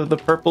of the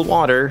purple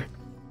water.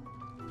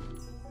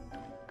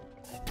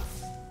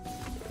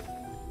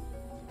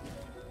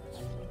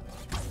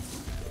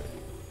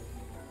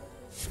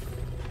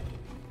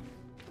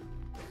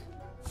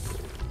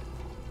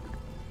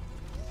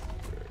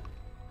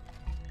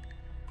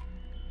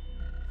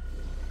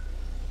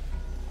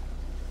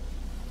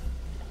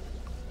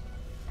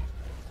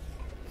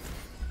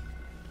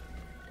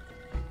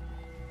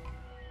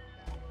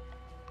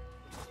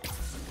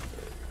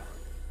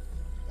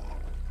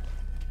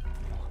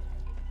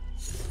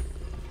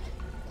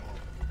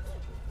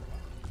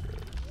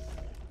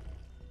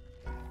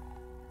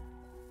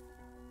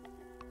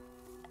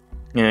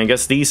 Yeah, I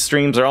guess these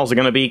streams are also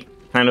going to be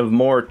kind of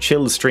more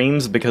chill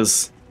streams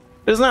because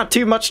there's not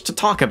too much to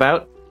talk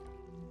about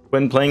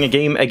when playing a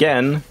game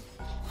again.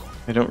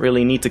 I don't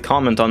really need to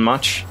comment on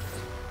much.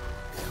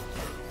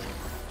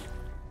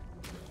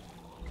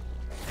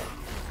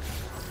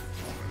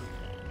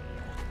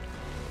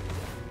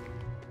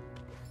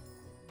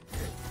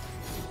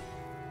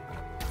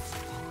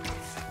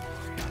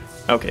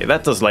 Okay,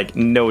 that does like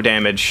no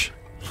damage.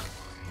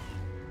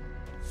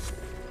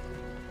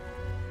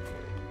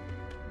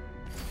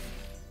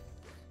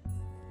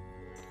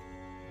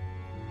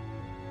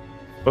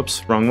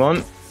 Whoops, wrong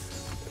one.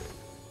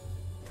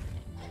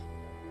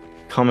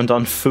 Comment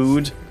on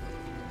food.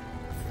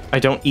 I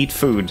don't eat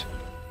food.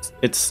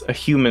 It's a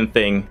human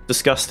thing.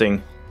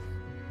 Disgusting.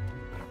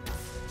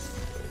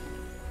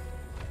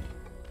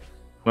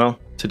 Well,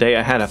 today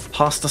I had a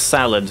pasta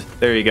salad.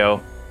 There you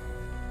go.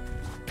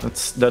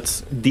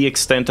 That's the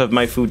extent of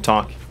my food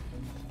talk.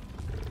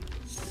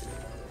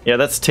 Yeah,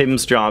 that's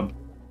Tim's job.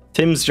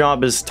 Tim's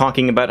job is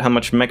talking about how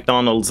much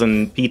McDonald's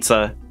and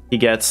pizza he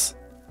gets.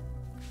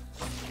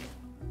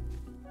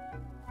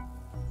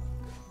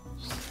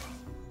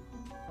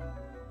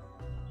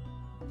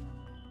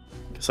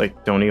 I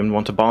don't even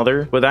want to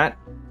bother with that.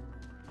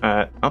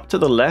 Up to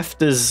the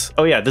left is...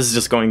 Oh yeah, this is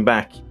just going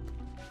back.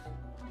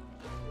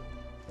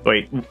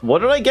 Wait, what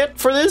did I get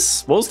for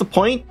this? What was the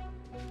point?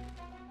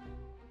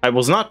 I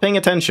was not paying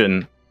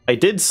attention. I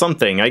did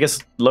something. I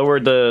guess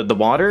lowered the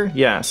water?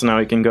 Yeah, so now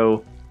I can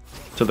go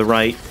to the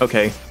right.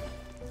 Okay.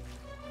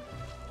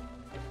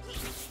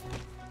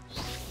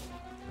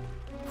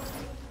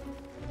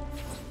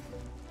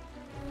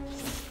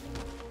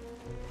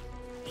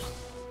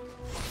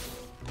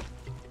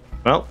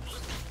 Well,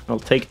 I'll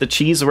take the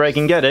cheese where I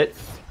can get it.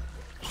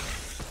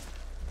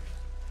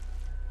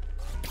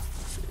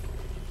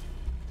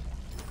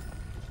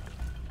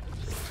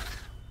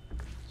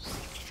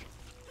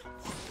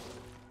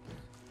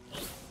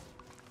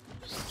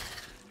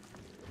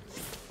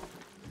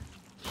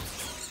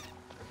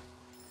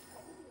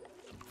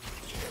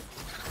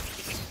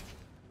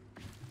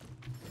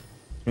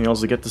 Can you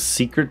also get the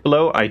secret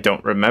below? I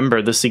don't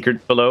remember the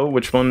secret below.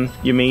 Which one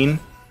you mean?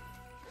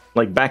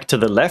 Like back to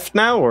the left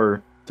now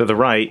or to the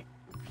right?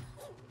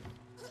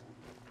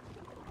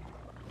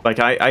 Like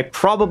I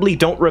probably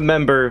don't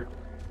remember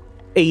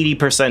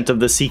 80% of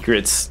the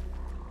secrets.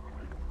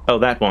 Oh,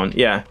 that one,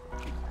 yeah.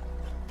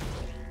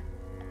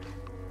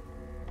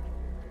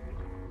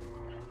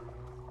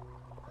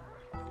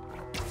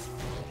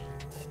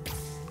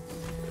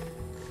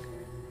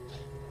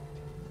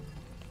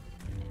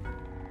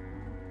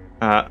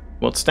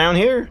 What's down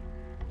here?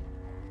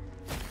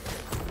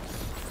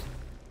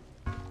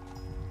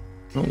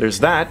 Oh, there's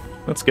that.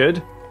 That's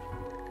good.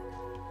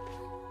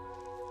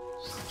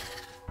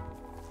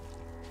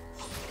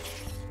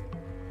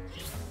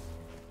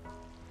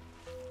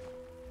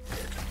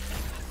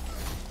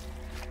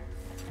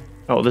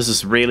 Oh, this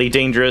is really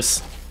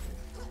dangerous.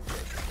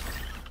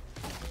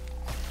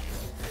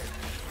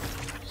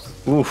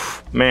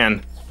 Oof,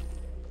 man.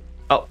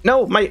 Oh,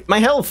 no, my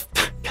health!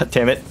 God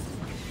damn it.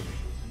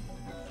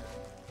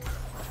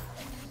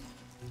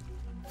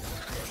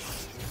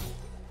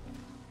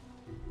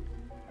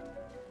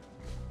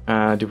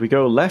 Do we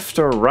go left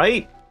or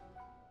right?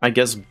 I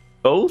guess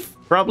both,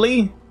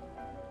 probably?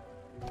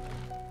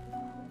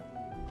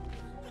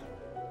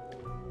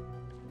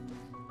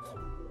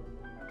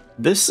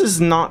 This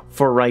is not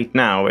for right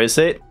now, is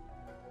it?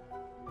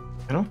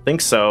 I don't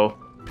think so.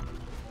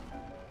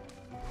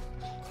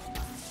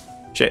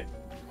 Shit.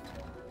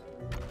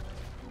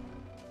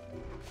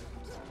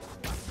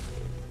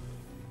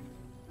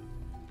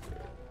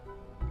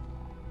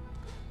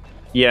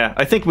 Yeah,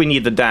 I think we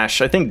need the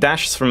dash. I think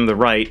dash is from the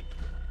right.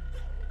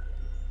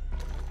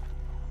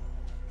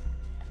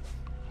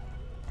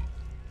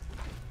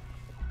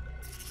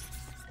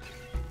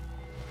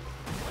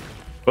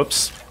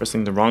 Whoops,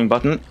 pressing the wrong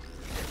button.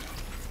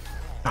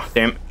 Oh,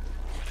 damn.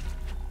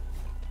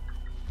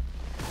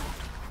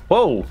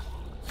 Whoa!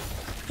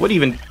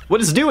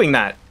 What is doing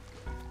that?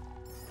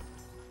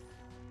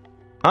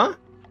 Huh?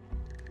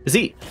 Is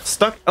he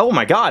stuck? Oh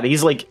my god,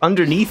 he's like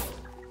underneath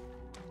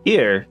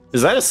here.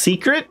 Is that a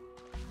secret?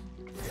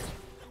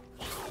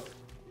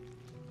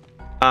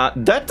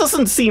 That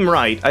doesn't seem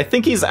right. I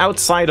think he's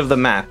outside of the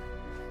map.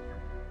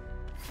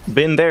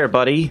 Been there,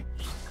 buddy.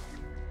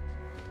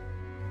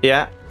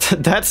 Yeah,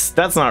 that's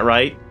not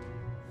right.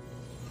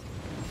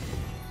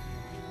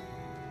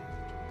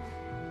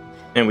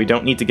 And we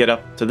don't need to get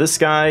up to this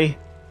guy.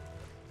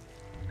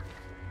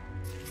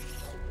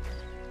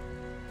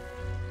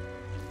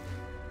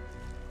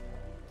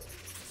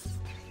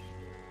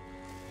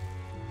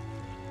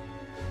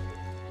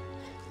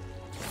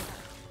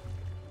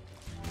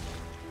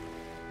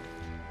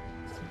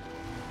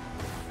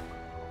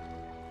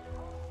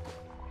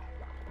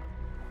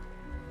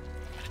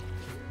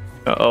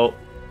 Uh-oh.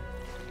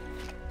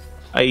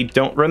 I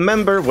don't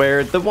remember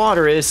where the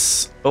water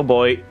is. Oh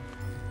boy.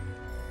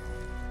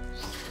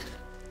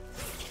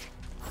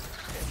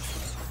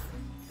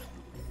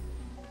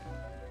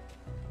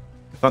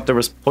 I thought there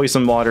was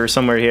poison water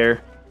somewhere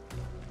here.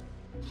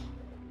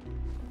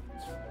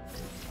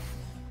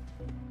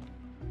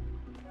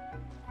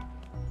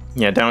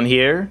 Yeah, down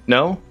here?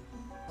 No?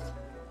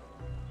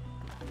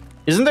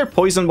 Isn't there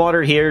poison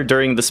water here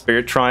during the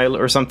spirit trial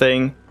or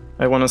something?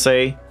 I want to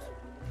say.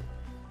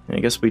 I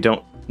guess we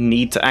don't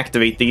need to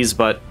activate these,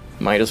 but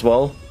might as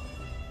well.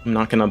 I'm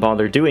not gonna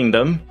bother doing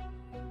them.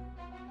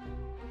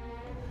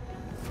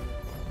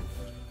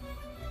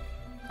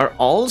 Are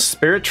all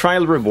spirit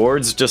trial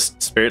rewards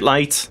just spirit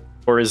light?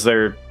 Or is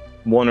there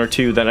one or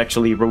two that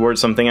actually reward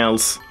something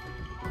else?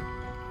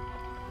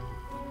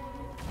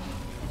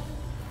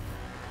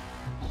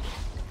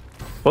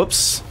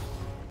 Whoops.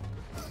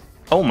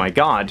 Oh my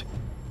god.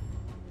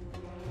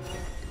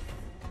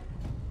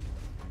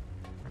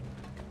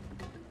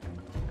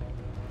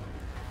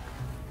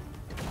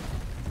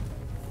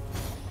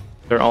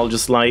 They're all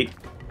just light.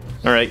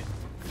 Alright.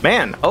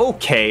 Man,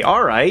 okay,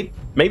 alright.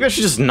 Maybe I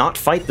should just not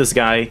fight this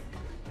guy.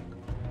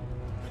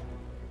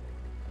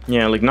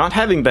 Yeah, like, not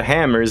having the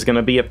hammer is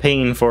gonna be a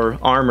pain for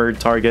armored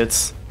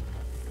targets.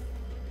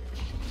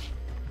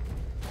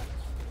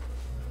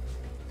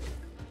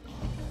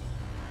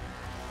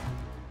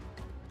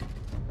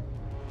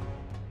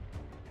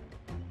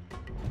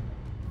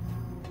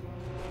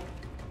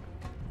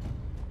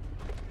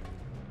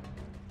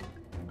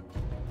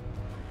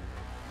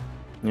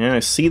 Yeah, I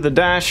see the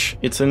dash.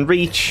 It's in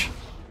reach.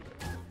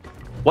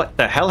 What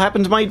the hell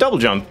happened to my double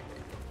jump?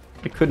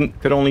 I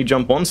could only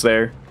jump once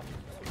there.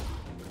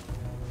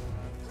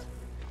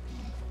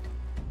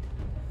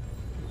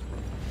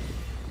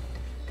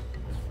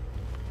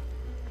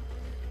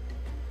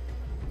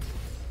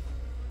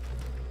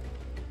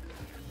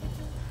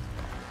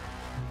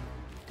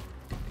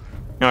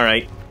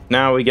 Alright,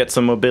 now we get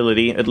some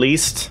mobility, at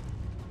least.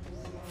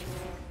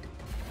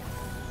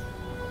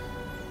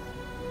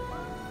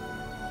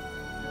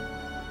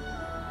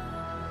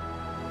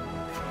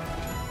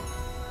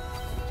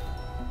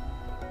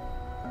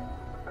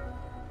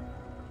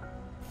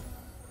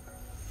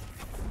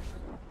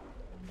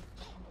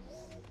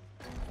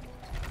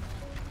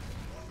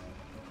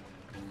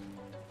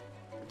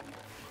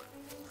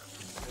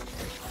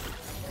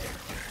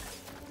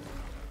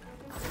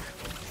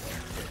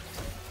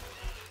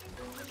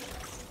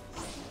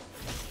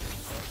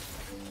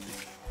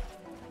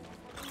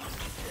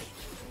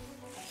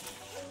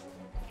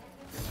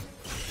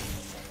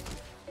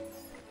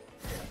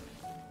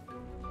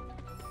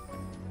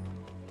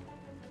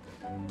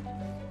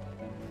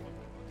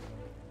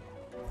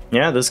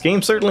 Yeah, this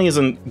game certainly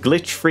isn't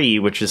glitch-free,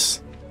 which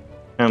is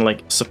kind of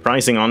like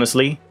surprising,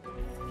 honestly.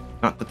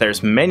 Not that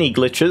there's many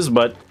glitches,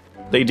 but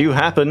they do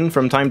happen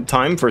from time to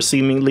time for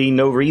seemingly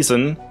no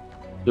reason,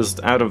 just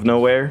out of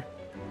nowhere.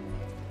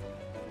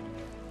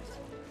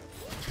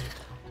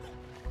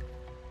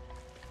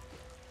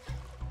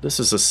 This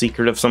is a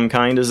secret of some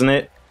kind, isn't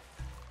it?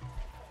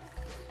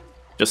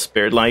 Just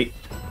Spirit Light.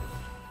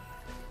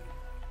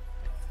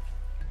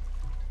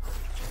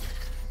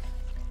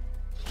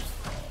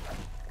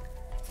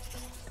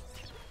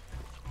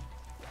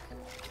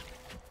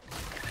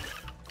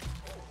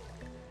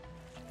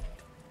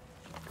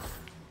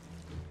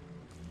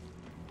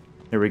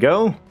 There we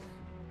go.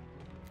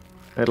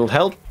 That'll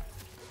help.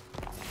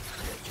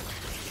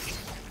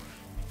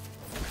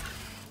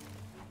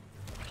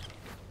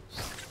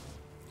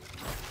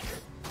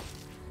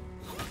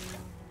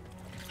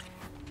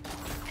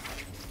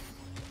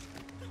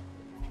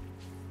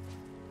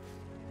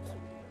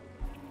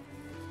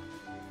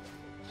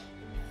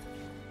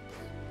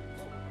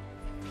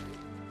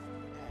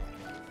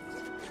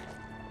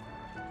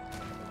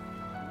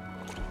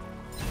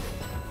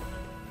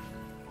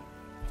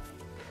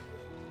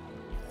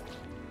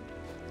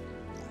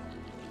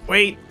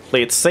 Wait,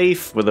 play it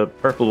safe with a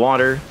purple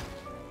water,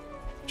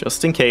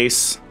 just in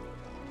case.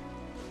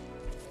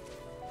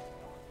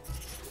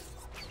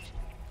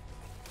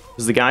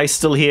 Is the guy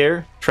still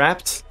here?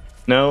 Trapped?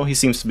 No, he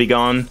seems to be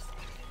gone.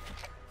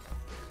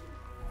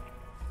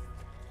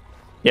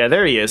 Yeah,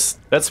 there he is.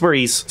 That's where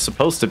he's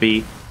supposed to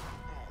be.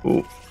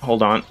 Ooh,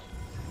 hold on.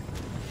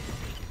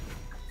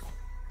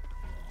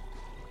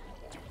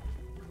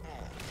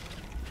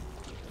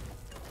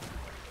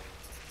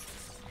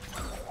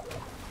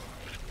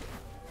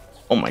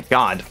 Oh my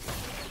god.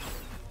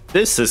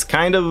 This is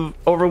kind of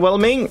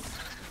overwhelming.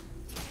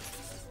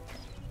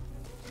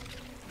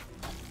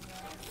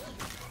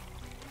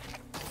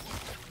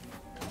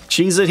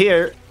 Cheese it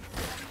here.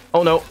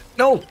 Oh no.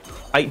 No!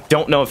 I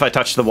don't know if I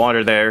touched the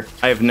water there.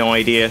 I have no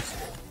idea.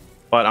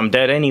 But I'm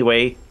dead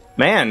anyway.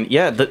 Man,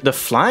 yeah, the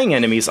flying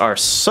enemies are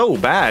so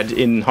bad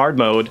in hard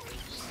mode.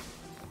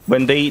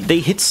 When they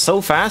hit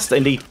so fast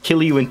and they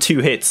kill you in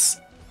 2 hits.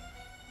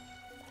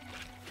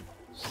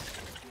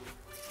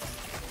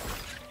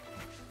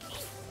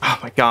 Oh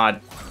my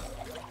god.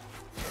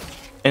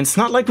 And it's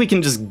not like we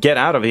can just get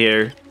out of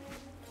here.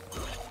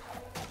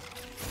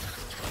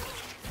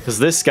 Because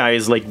this guy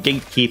is like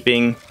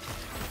gatekeeping.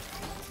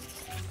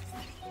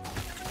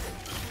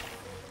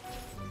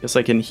 Guess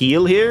I can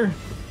heal here?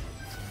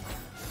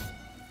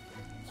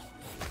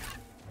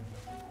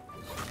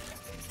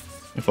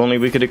 If only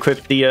we could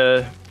equip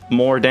the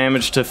more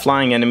damage to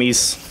flying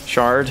enemies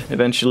shard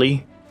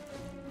eventually.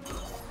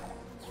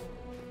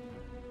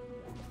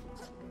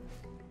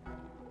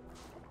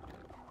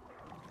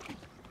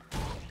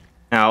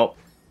 Ow.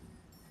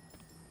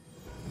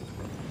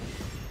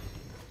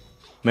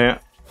 Man,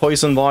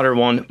 poison water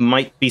one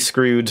might be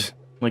screwed,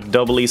 like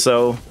doubly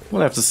so.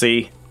 We'll have to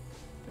see.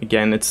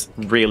 Again, it's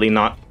really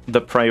not the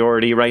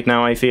priority right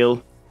now, I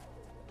feel.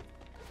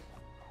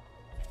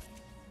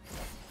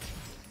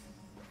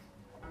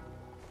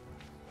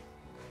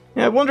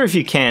 Yeah, I wonder if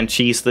you can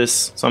cheese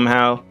this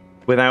somehow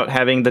without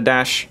having the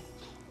dash.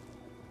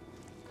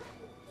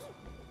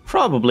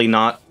 Probably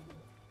not.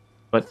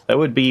 But that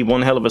would be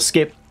one hell of a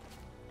skip.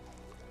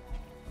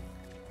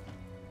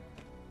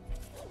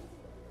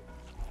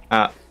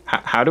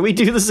 How do we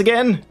do this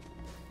again?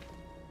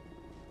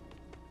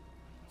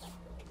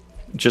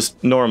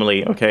 Just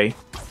normally, okay.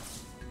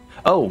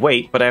 Oh,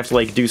 wait, but I have to,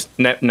 like, do...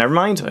 never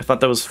mind, I thought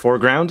that was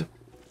foreground.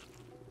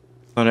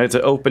 I had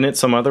to open it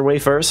some other way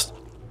first.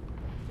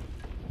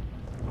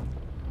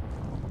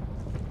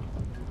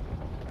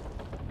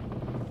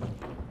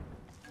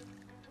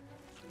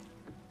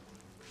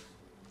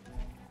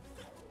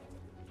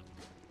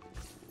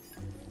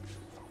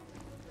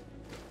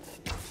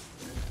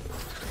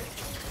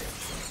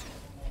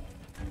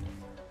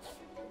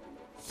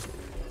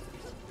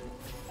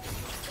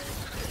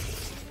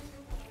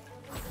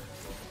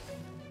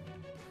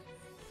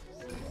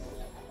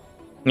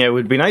 Yeah, it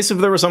would be nice if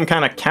there was some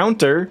kind of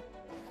counter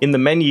in the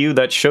menu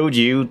that showed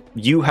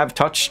you have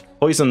touched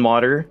poison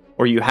water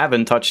or you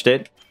haven't touched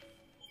it.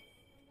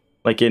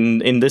 Like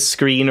in this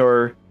screen,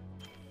 or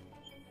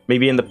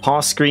maybe in the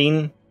pause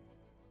screen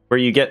where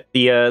you get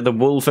the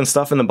wolf and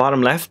stuff in the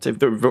bottom left. If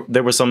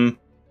there was some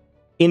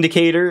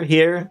indicator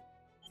here.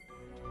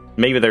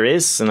 Maybe there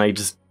is and I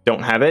just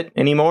don't have it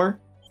anymore.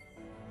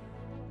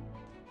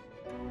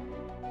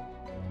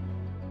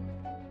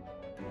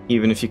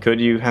 Even if you could,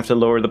 you have to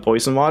lower the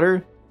poison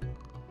water.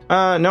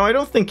 No, I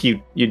don't think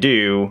you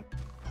do.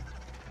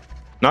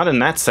 Not in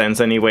that sense,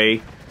 anyway.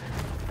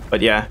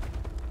 But yeah,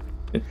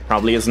 it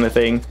probably isn't a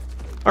thing.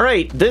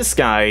 Alright, this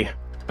guy.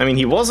 I mean,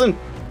 he wasn't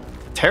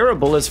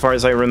terrible as far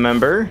as I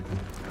remember.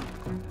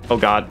 Oh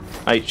god,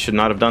 I should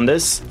not have done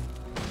this.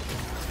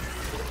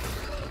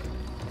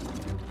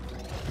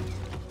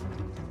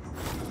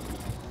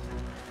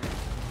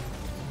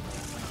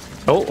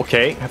 Oh,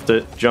 okay, have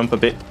to jump a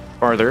bit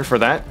farther for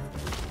that.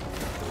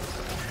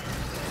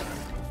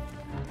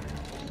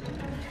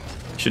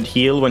 Should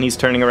heal when he's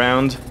turning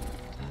around.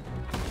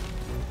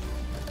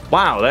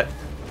 Wow, that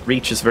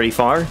reaches very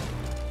far.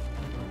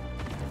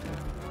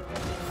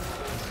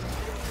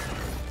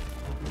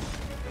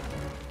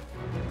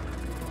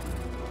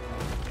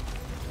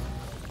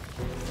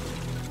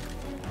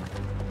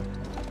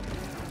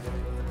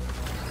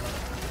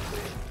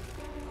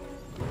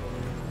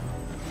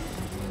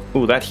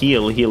 Ooh, that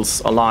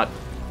heals a lot.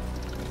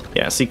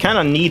 Yeah, so you kind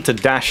of need to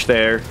dash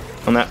there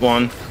on that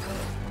one.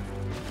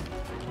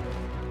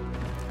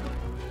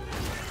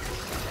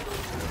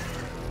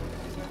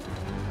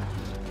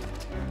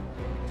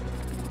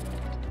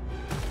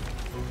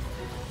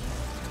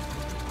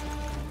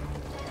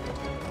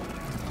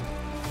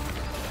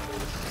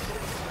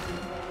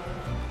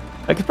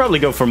 I could probably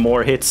go for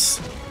more hits.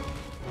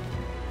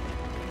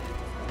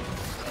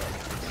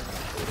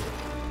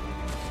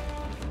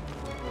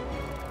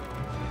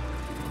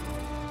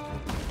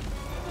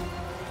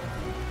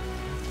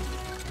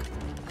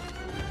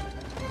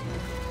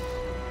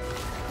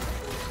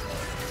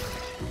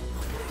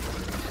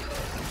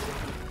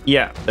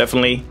 Yeah,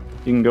 definitely. You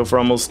can go for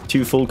almost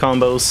 2 full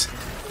combos.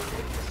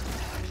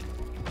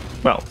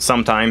 Well,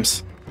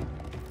 sometimes.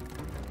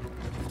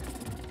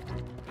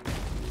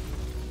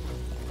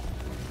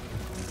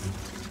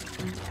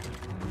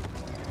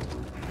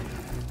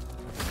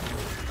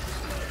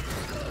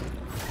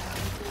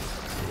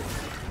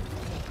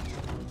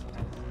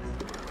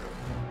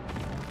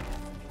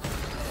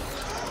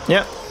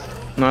 Yeah,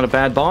 not a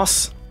bad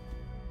boss.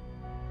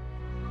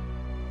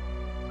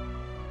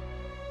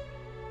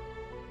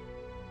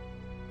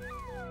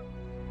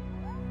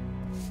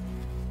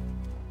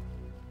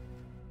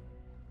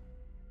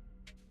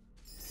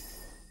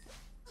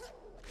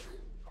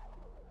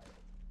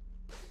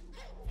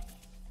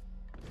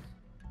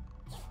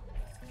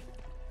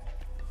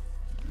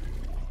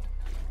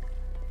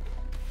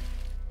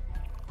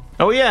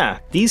 Oh yeah,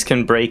 these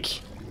can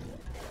break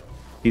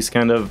these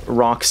kind of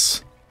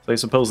rocks. So I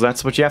suppose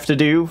that's what you have to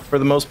do for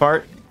the most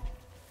part.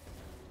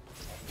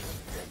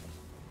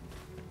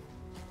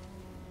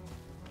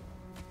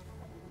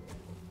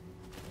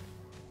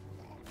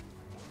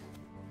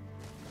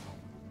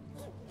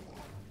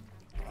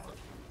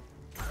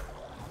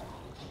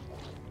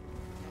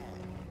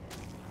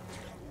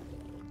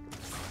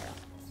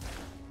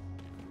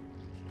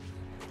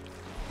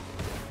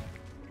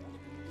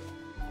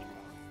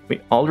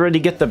 We already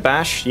get the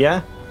bash,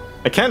 yeah?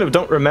 I kind of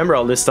don't remember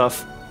all this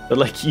stuff, but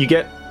like you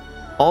get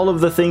all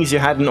of the things you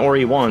had in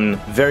Ori 1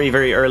 very,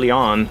 very early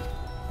on.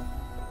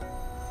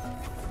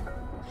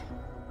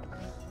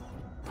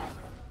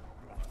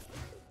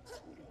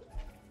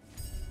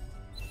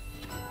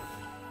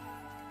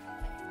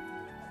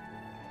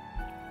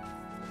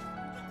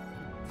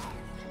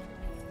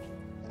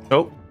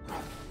 Oh.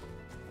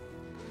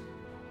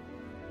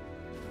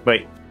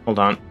 Wait, hold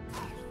on.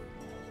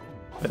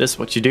 That is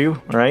what you do,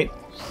 alright?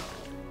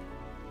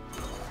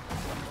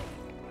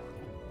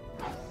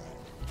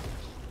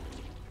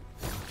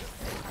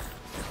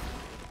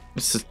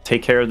 Let's just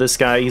take care of this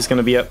guy. He's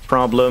gonna be a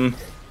problem.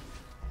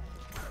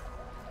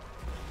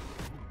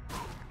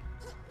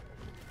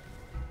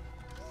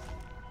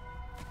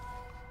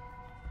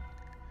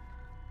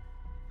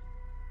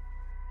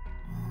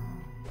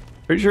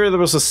 Pretty sure there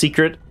was a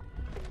secret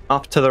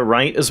up to the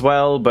right as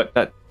well, but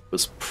that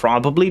was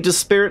probably just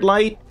Spirit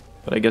Light.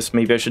 But I guess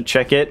maybe I should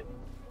check it.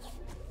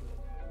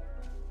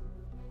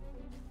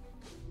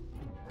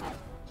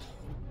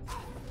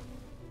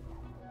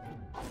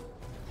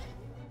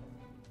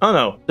 Oh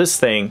no, this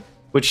thing,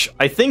 which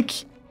I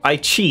think I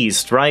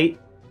cheesed, right?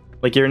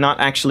 Like you're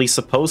not actually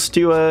supposed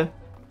to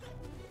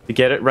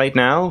get it right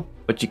now,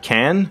 but you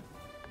can.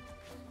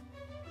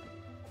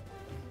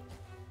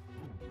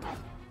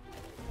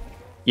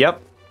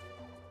 Yep.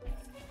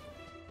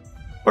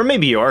 Or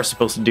maybe you are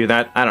supposed to do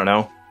that, I don't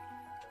know.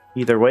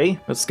 Either way,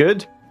 that's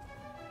good.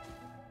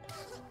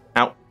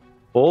 Ow.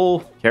 Oh,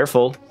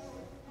 careful.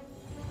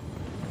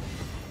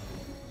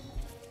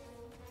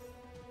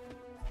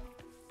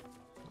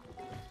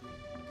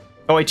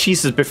 Oh, I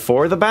cheesed it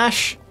before the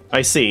bash?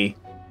 I see.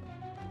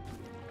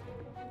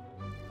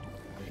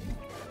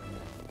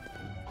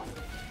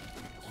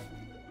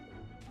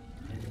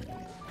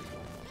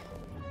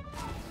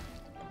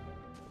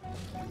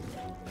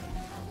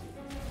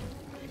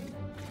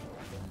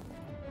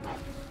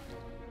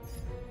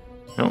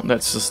 No,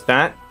 that's just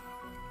that.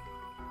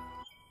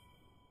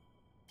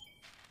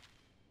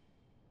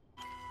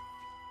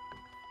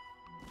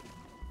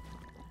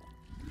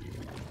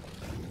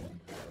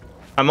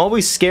 I'm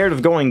always scared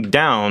of going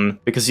down,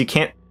 because you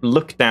can't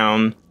look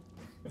down,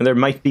 and there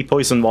might be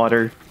poison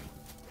water.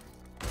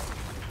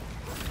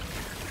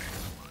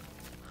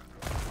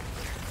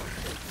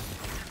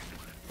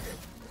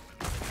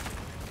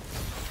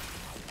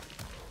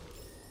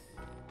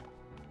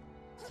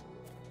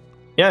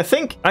 Yeah, I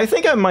think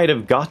I might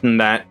have gotten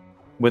that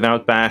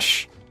without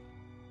bash.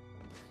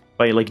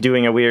 By like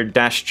doing a weird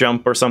dash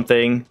jump or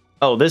something.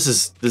 Oh, this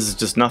is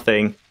just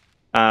nothing.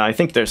 I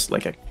think there's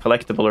like a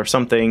collectible or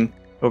something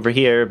over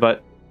here,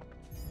 but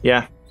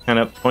yeah, kind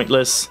of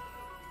pointless.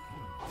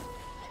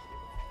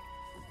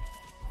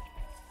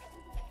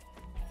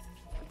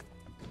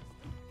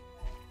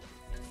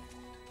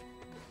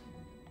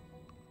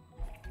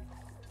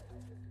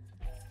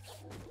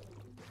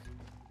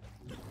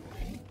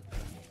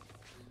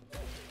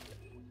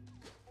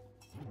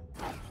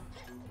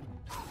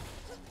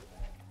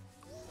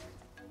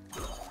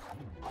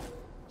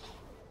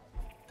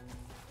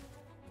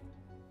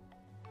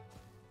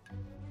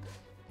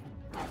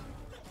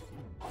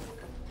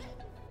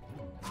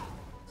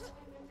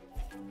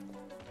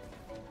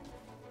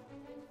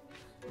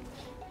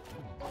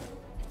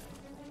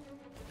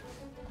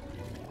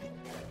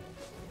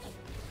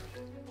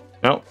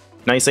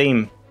 Nice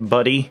aim,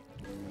 buddy.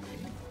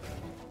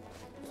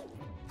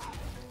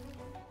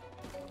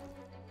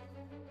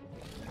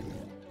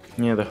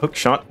 Yeah, the hook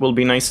shot will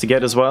be nice to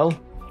get as well.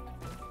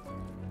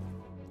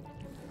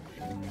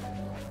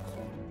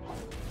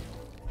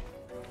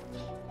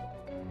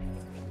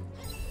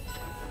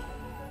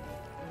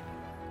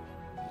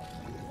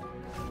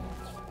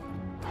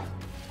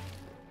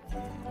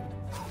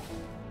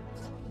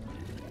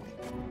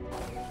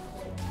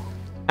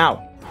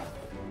 Ow.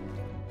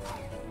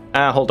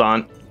 Hold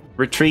on.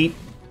 Retreat.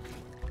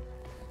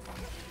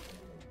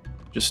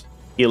 Just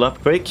heal up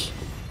quick.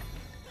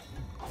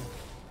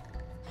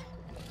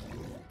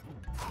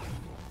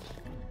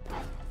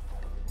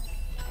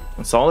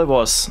 That's all it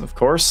was, of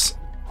course.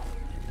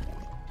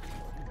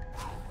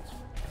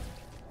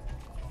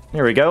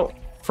 There we go.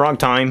 Frog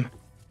time.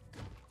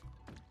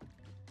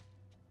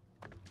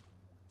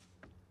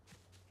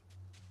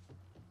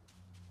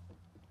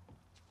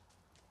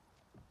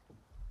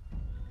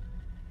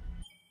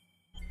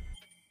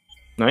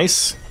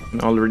 Nice.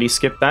 Already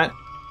skipped that.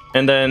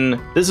 And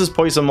then this is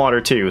poison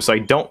water too, so I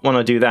don't want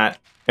to do that.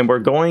 And we're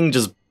going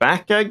just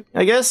back, I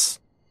guess?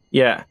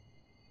 Yeah.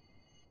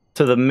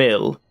 To the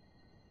mill.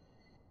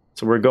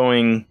 So we're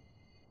going...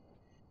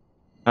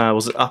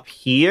 was it up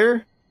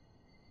here?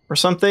 Or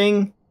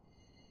something?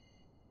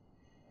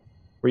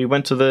 Where you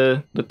went to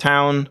the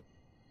town?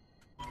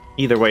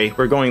 Either way,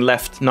 we're going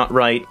left, not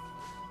right.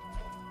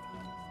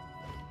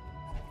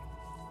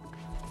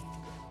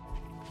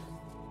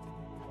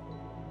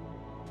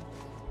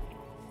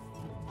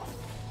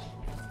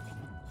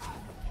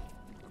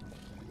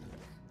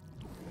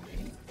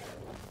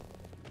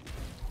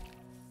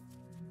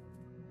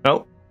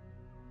 Oh.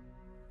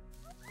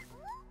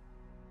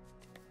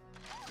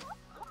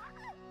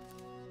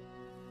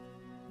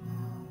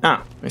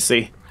 Ah, I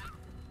see.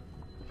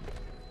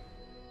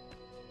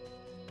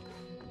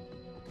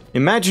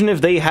 Imagine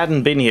if they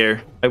hadn't been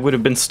here. I would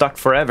have been stuck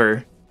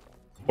forever.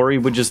 Or he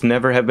would just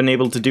never have been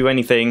able to do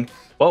anything.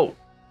 Whoa.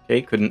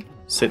 Okay, couldn't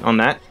sit on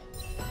that.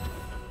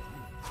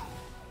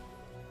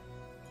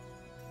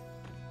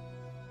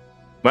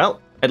 Well,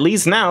 at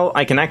least now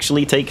I can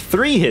actually take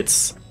 3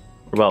 hits.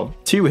 Well,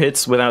 2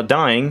 hits without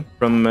dying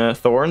from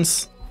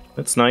thorns.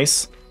 That's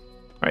nice.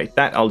 Alright,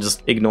 that I'll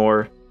just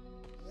ignore.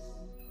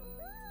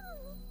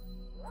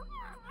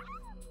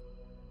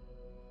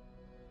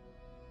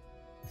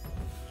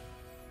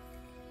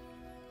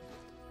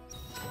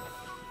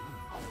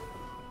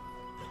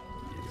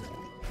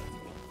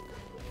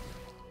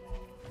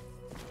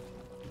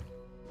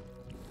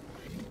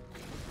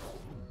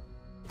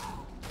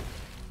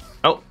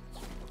 Oh.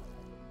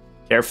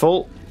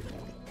 Careful.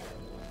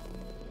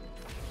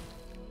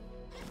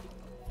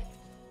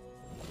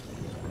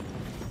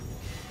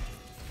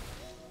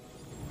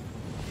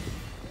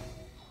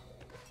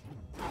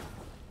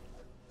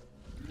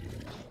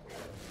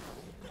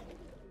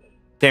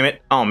 Damn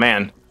it. Oh,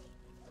 man.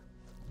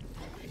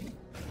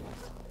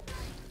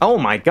 Oh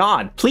my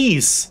god,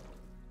 please!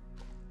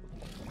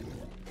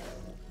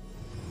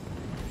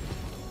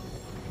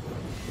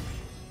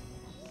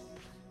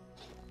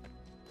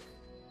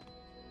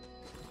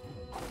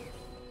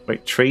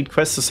 Wait, trade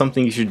quest is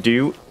something you should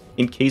do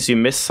in case you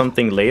miss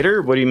something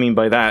later? What do you mean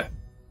by that?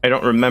 I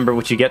don't remember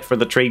what you get for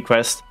the trade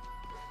quest.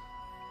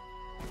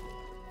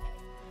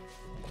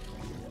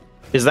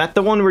 Is that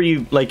the one where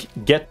you, like,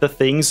 get the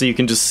thing so you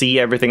can just see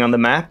everything on the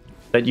map?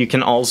 That you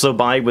can also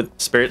buy with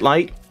Spirit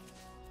Light?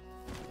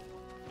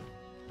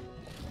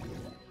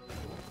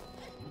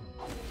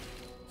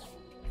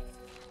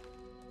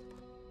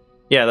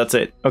 Yeah, that's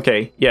it.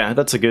 Okay, yeah,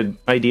 that's a good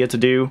idea to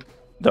do.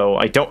 Though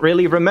I don't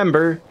really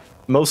remember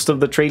most of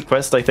the trade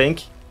quest, I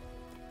think.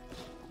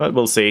 But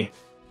we'll see.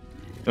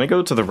 Can I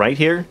go to the right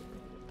here?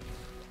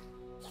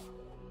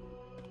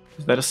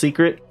 Is that a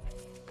secret?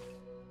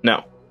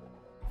 No.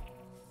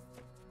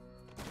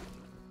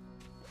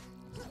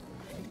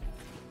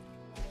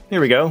 Here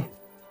we go.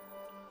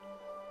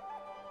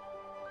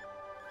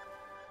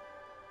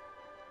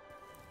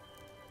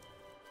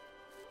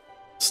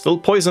 Still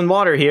poison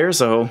water here,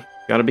 so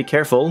gotta be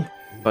careful.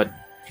 But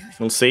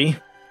we'll see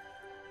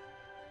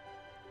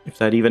if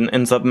that even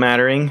ends up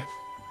mattering.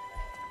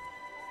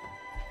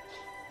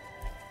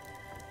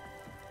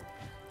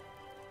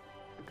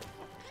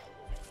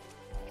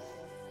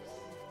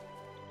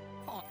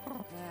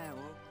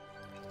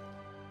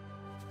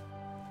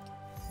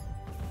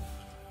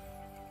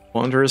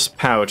 Wanderer's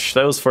Pouch.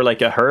 That was for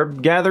like a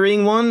herb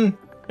gathering one,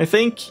 I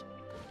think.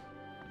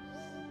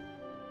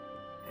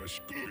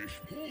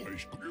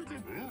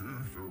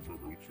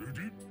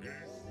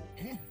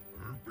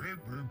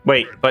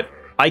 Wait, but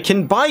I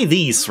can buy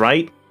these,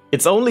 right?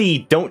 It's only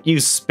don't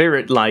use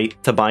Spirit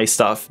Light to buy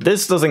stuff.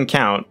 This doesn't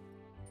count.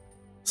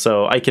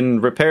 So I can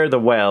repair the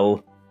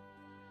well,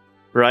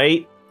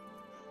 right?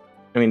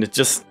 I mean, it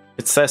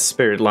says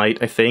Spirit Light,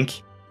 I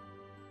think.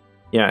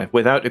 Yeah,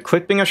 without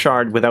equipping a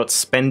shard, without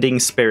spending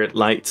Spirit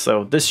Light,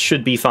 so this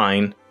should be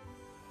fine.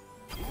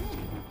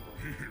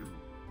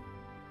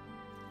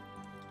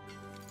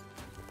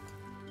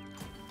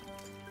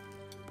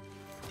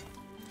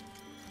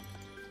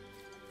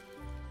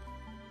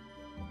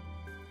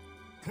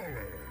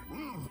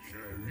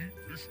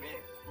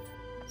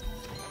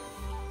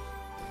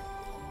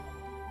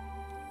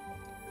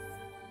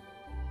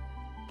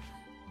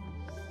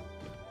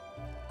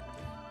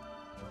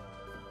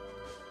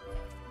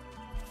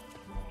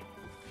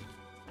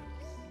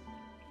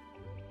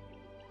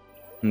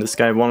 And this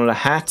guy wanted a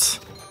hat.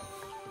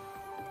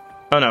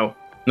 Oh no.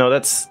 No,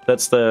 that's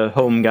the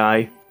home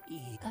guy.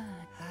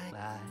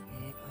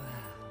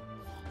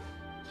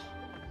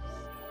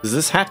 Is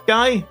this hat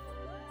guy?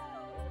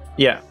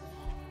 Yeah.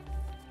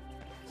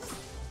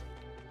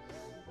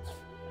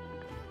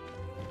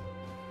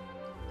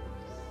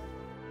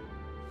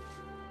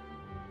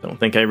 Don't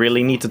think I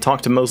really need to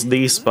talk to most of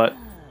these, but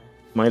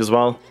might as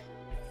well.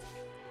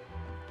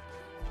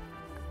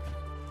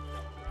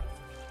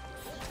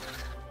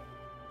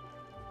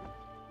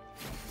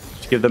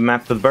 Give the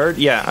map to the bird.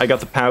 Yeah, I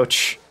got the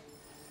pouch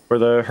for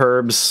the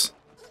herbs.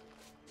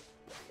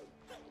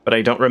 But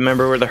I don't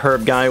remember where the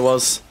herb guy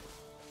was.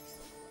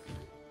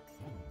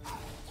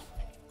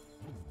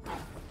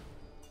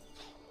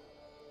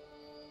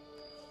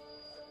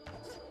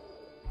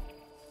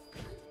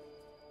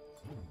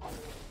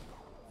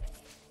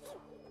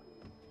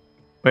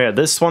 Oh yeah,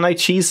 this one I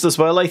cheesed as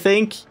well, I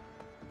think.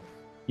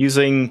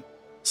 Using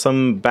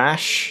some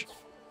bash.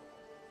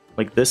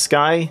 Like this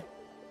guy.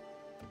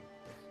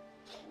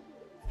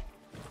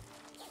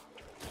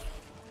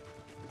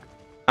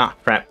 Ah,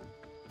 crap.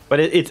 But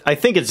I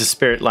think it's a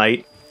spirit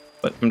light.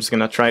 But I'm just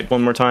gonna try it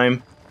one more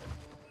time.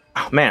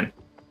 Oh, man.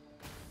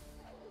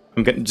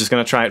 I'm just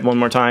gonna try it one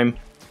more time.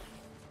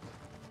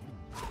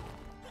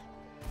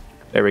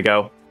 There we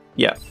go.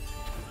 Yeah.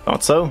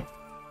 Thought so.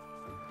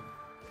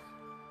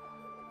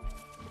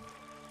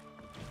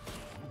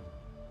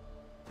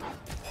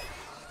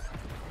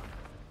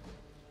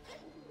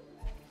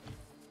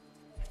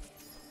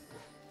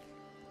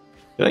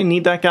 Did I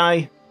need that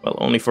guy? Well,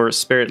 only for a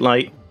spirit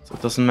light.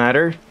 It doesn't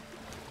matter.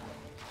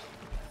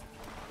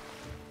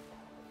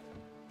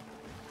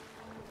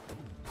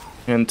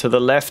 And to the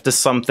left is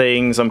some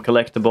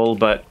collectible,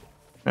 but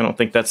I don't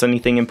think that's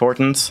anything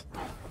important.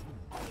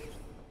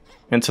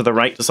 And to the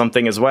right is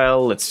something as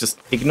well. Let's just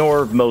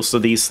ignore most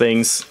of these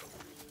things.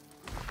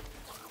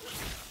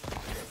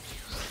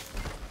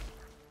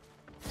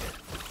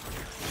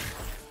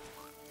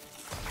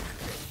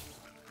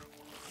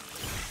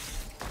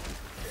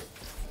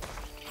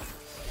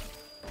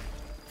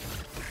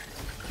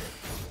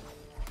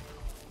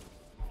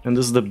 And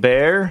this is the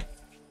bear.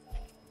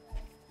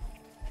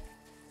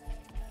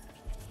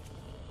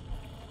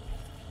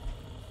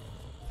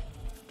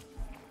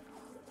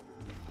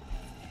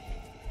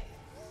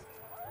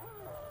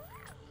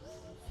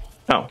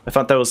 Oh, I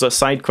thought that was a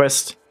side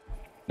quest.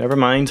 Never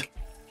mind.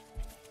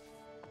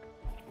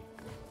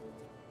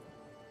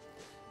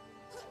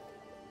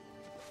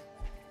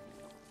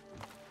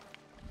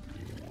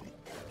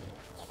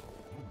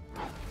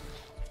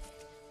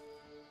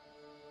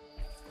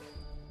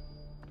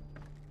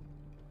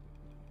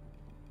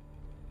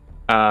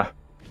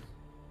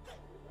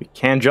 We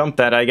can jump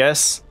that, I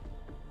guess.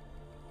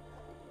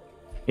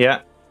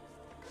 Yeah.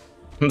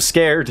 I'm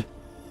scared.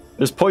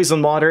 There's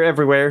poison water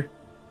everywhere.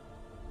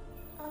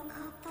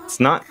 It's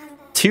not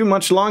too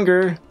much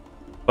longer,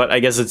 but I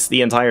guess it's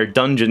the entire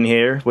dungeon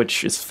here,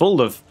 which is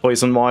full of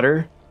poison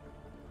water.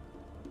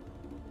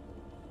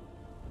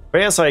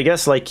 But yeah, so I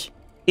guess, like,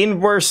 in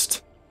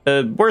worst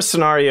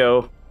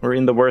scenario, or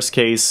in the worst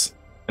case,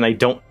 and I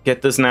don't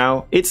get this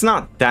now, it's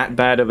not that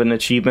bad of an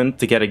achievement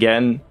to get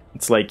again.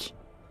 It's like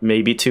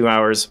maybe 2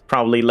 hours,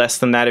 probably less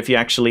than that if you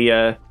actually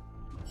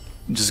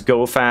just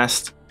go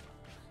fast.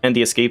 And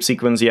the escape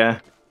sequence, yeah.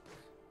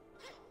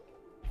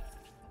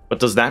 But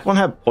does that one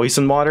have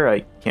poison water? I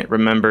can't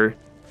remember.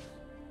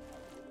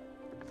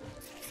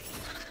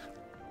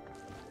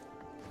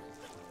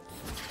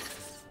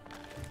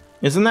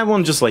 Isn't that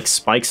one just like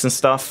spikes and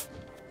stuff?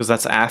 Because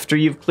that's after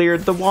you've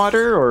cleared the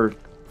water, or...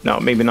 No,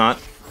 maybe not.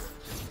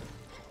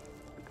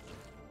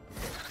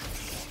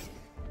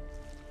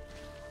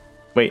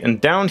 Wait,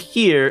 and down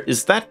here,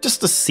 is that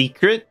just a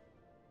secret?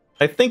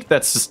 I think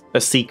that's just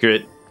a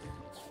secret.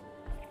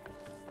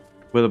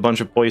 With a bunch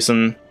of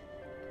poison.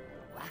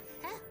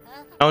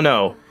 Oh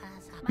no.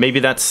 Maybe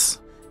that's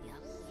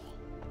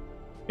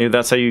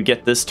how you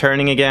get this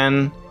turning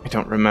again? I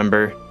don't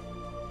remember.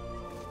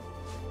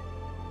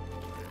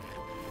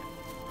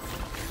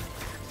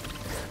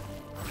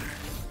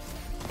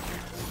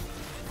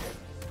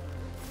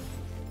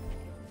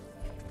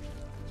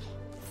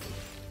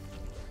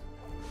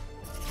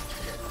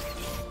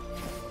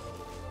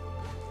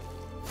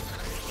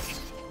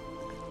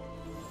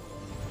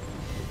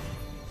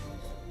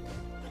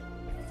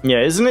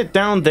 Yeah, isn't it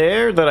down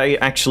there that I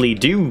actually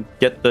do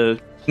get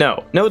the...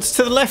 No, it's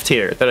to the left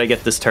here that I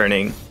get this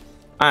turning.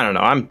 I don't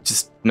know, I'm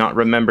just not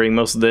remembering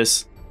most of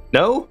this.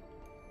 No?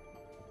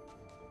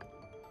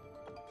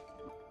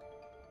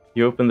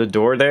 You open the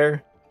door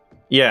there?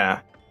 Yeah.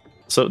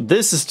 So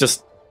this is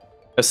just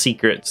a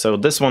secret, so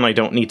this one I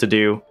don't need to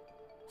do.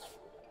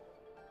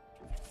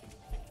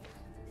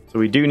 So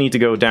we do need to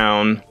go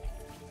down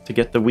to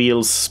get the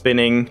wheels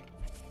spinning.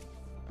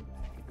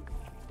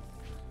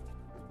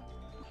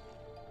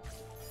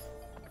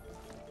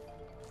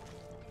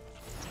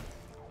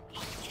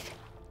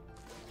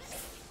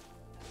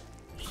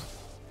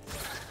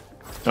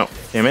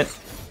 Damn it.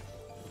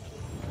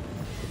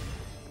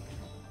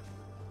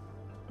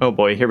 Oh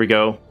boy, here we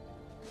go.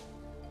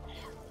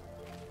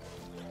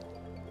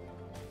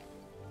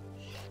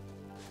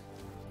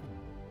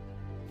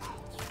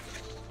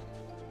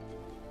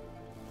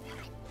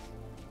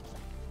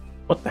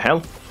 What the hell?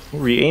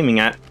 What were you aiming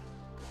at?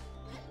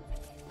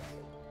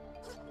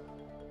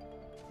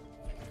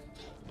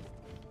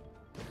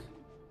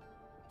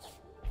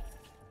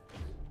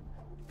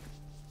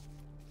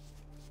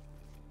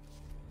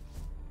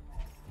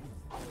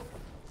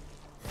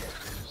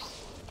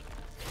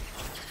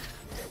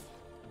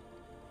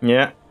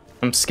 Yeah,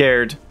 I'm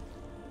scared.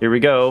 Here we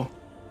go.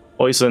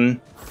 Poison.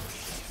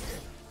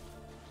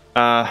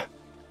 Oh,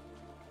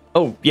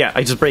 yeah,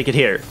 I just break it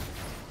here.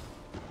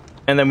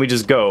 And then we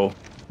just go.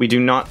 We do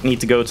not need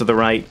to go to the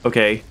right.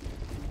 Okay.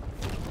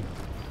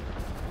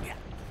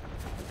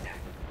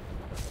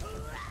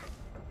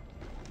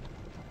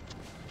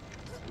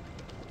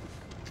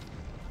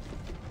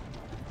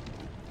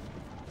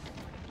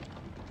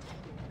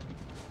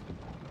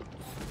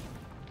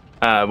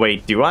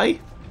 Wait, do I?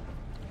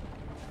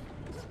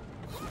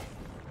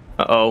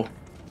 Uh-oh.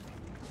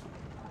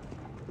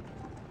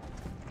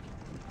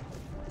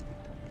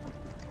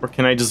 Or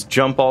can I just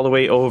jump all the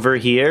way over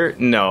here?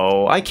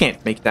 No, I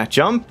can't make that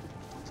jump.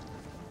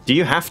 Do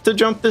you have to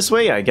jump this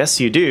way? I guess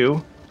you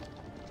do.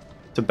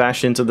 To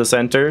bash into the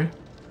center.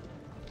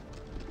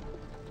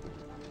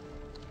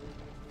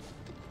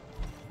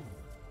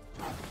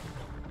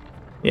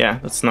 Yeah,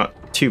 that's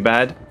not too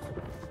bad.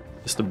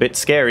 Just a bit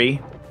scary.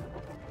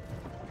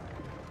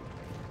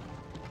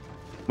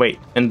 Wait,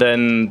 and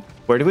then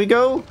where do we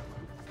go?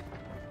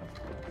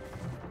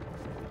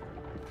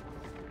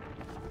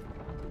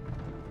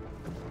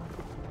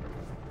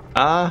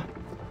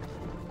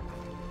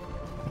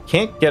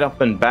 Can't get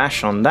up and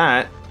bash on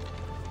that.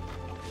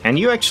 Can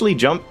you actually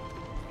jump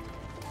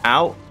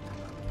out?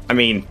 I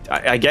mean,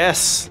 I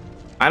guess.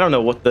 I don't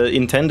know what the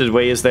intended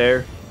way is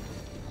there.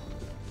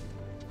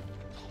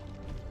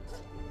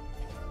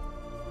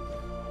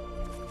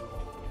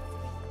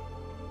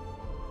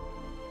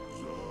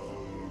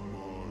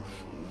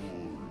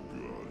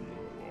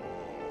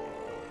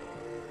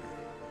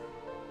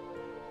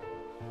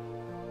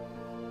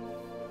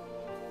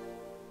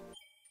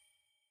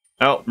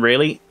 Oh,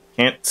 really?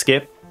 Can't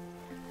skip?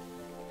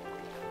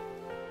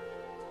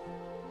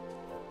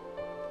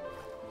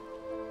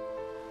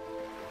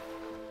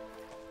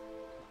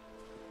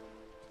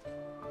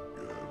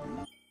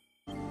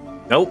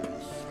 Nope.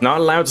 Not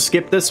allowed to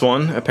skip this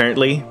one,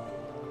 apparently.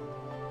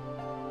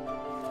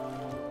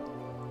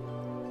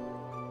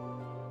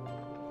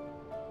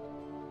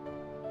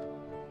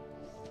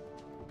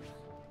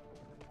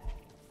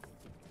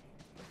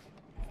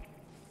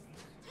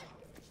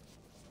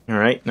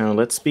 Alright, now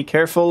let's be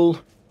careful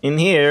in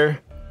here.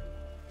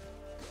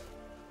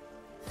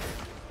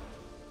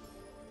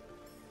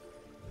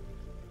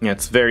 Yeah,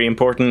 it's very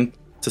important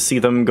to see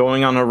them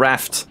going on a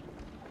raft.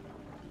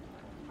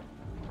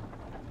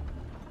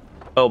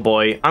 Oh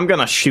boy, I'm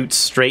gonna shoot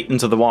straight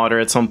into the water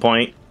at some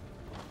point.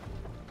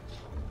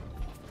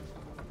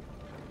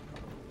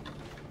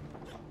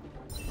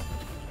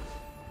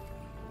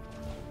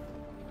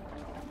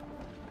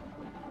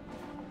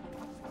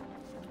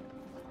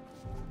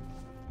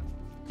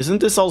 Isn't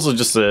this also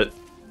just an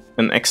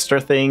extra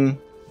thing?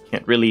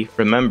 Can't really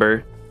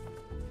remember.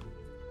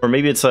 Or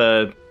maybe it's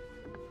a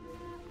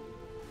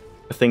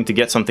thing to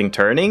get something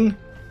turning?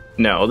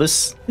 No,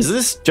 is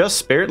this just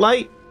Spirit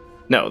Light?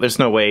 No, there's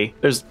no way.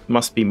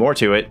 Must be more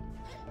to it.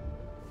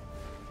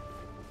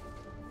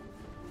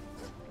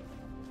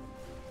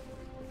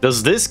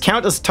 Does this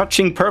count as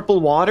touching purple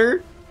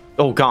water?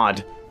 Oh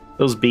god.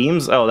 Those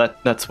beams? Oh,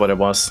 that's what it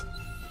was.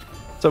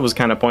 So it was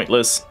kind of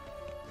pointless.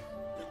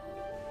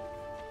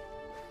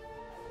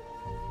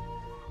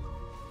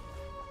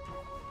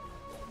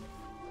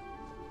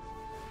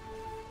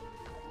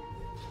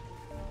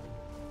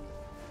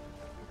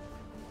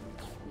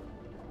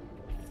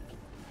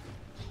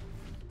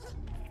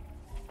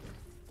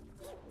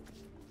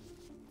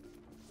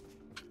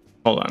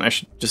 Hold on, I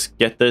should just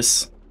get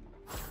this.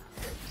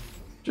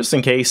 Just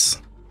in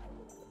case.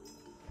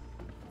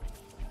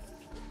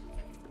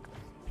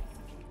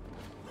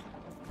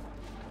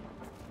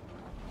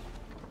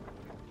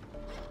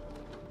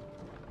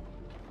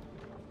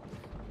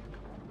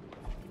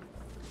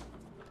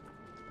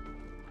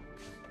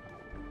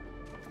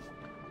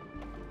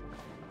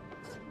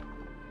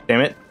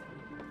 Damn it.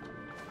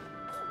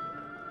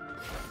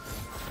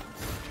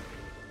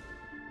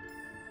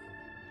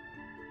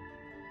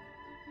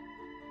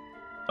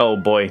 Oh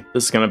boy,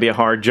 this is gonna be a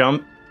hard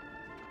jump.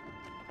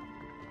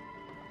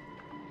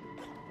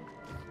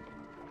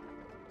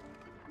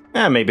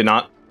 Eh, maybe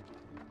not.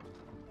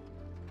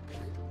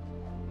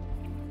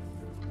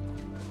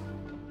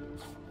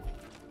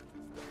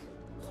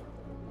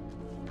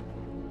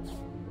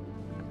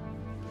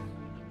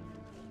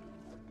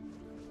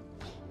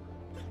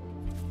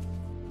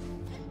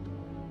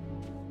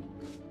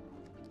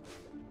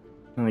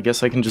 I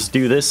guess I can just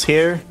do this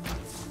here.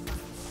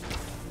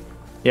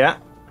 Yeah.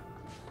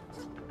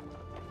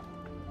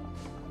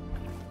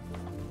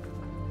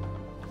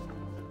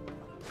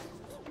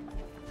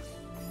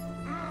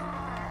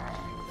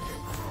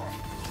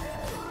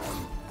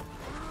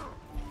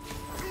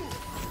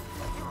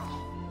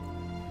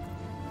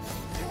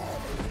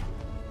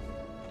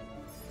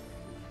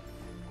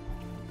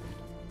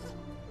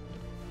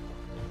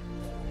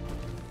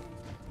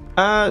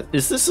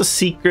 Is this a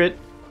secret?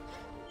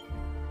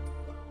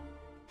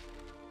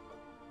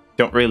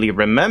 Don't really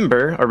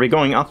remember. Are we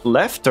going up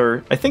left,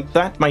 or... I think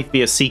that might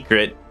be a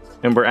secret,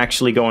 and we're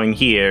actually going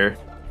here.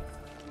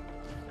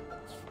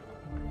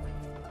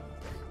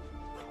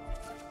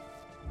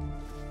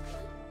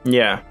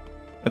 Yeah,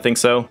 I think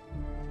so.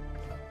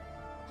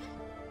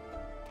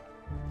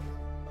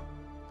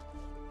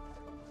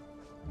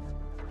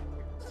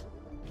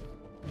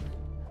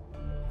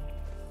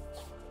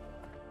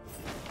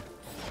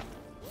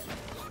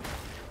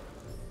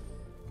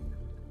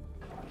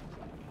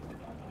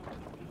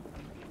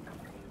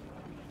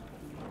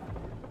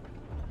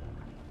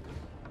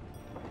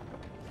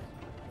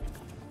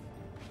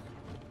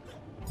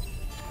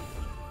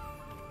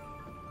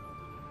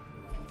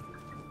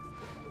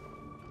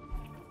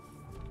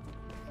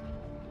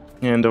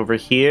 And over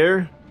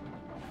here.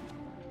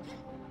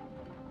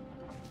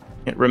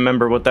 Can't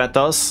remember what that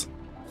does.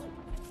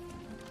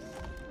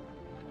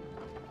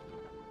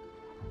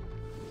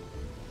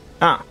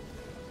 Ah.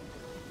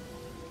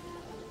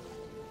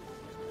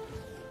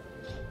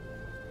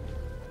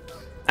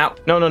 Ow.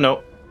 No, no,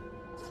 no.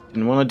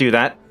 Didn't want to do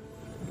that.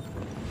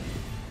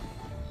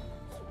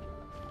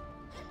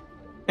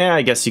 Yeah,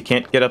 I guess you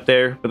can't get up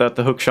there without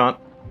the hook shot.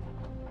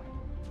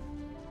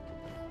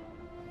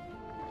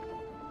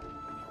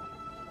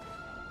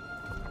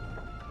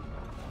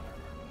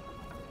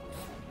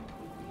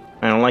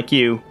 I don't like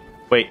you.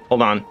 Wait,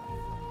 hold on.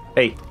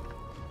 Hey,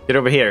 get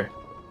over here.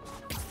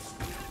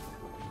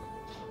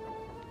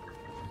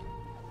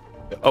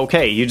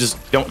 Okay, you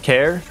just don't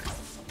care?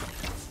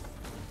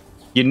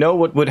 You know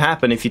what would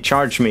happen if you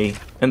charged me,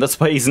 and that's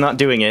why he's not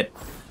doing it.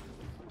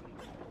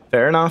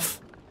 Fair enough.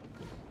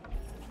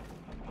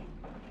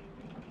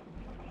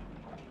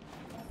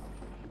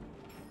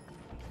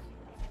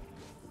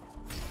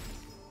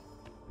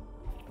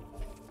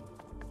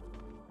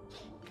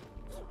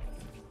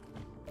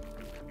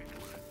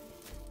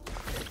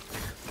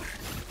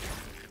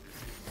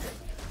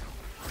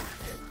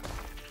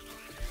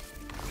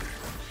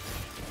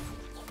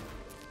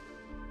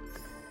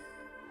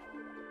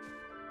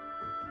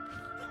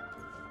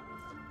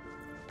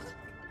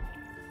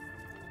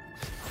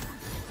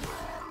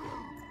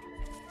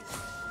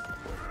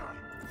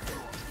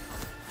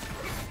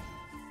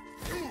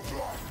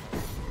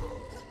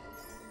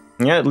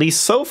 Yeah, at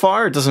least so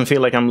far, it doesn't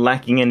feel like I'm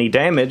lacking any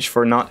damage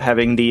for not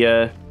having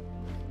the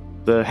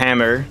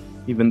hammer,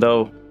 even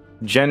though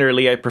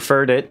generally I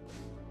preferred it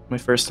my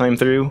first time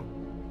through.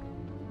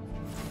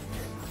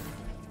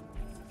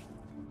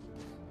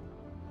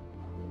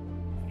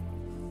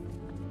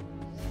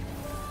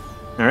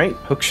 Alright,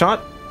 hook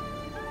shot.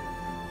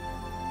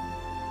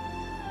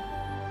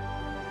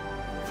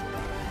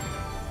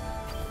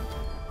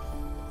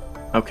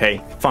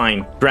 Okay,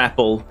 fine.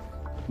 Grapple.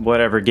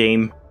 Whatever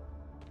game.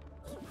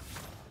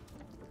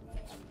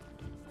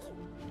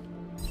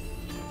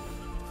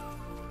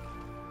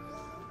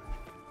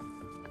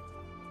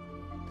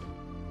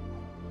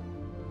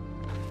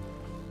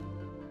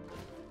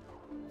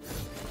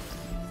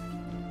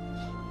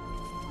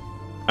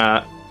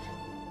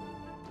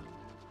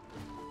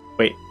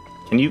 Wait,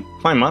 can you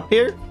climb up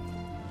here?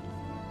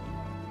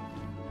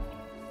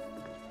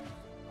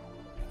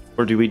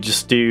 Or do we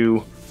just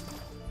do...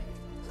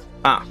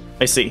 Ah,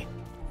 I see.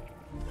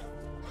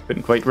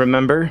 Couldn't quite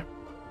remember.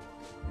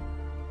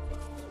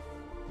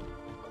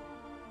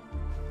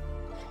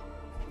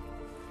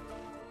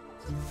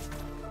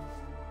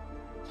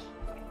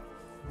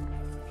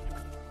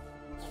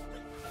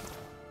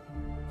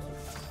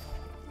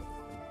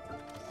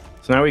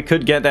 So now we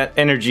could get that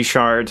energy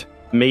shard.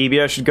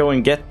 Maybe I should go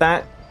and get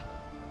that?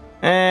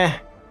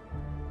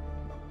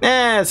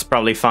 It's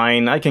probably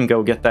fine. I can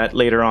go get that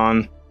later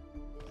on.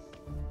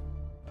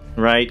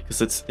 Right?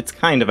 Because it's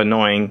kind of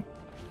annoying.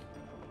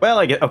 Well,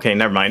 I get... Okay,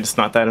 never mind. It's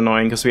not that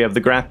annoying because we have the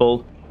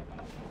grapple.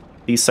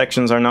 These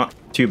sections are not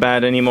too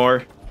bad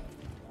anymore.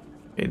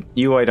 Okay,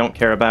 you I don't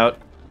care about.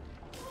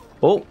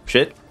 Oh,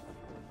 shit.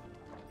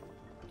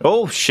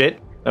 Oh,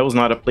 shit. That was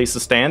not a place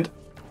to stand.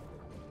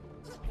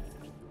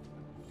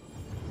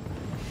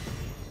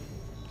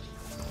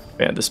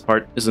 Yeah, this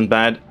part isn't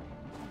bad.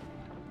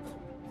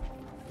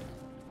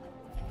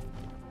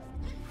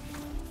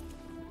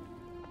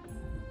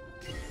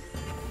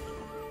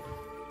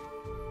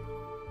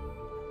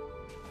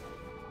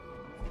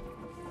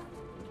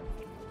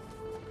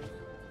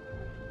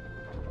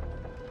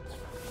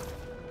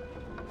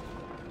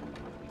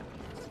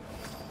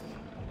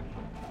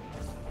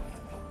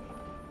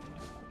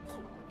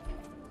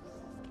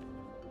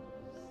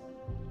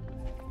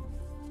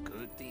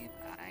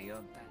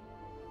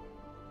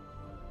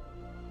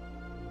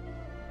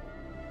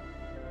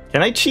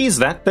 Can I cheese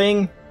that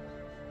thing?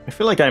 I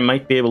feel like I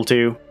might be able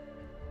to.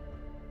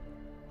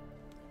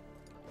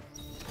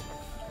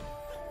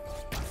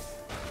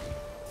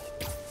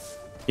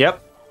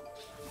 Yep.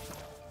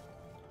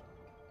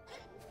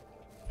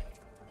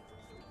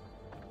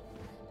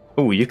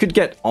 Ooh, you could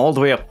get all the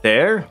way up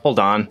there? Hold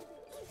on.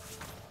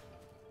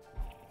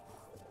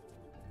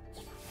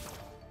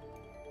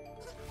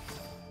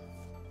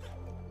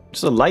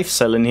 There's a life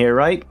cell in here,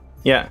 right?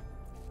 Yeah.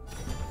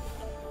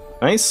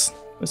 Nice.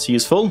 That's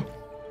useful.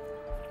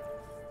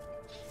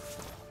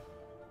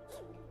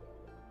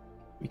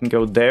 We can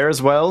go there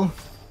as well.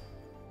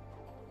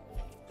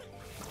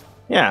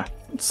 Yeah,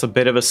 it's a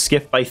bit of a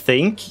skip, I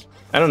think.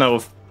 I don't know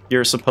if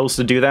you're supposed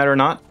to do that or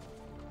not.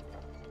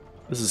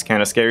 This is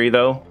kind of scary,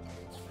 though.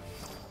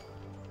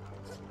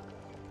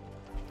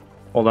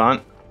 Hold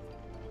on.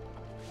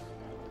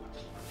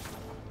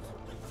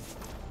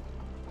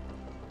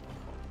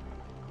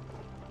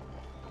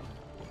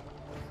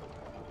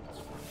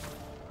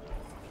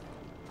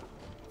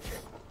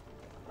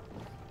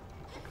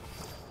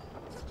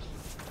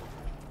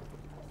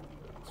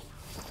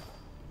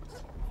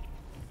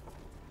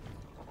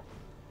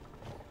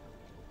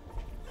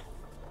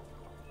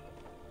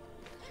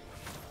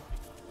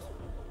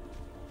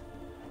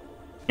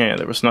 Yeah,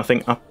 there was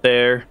nothing up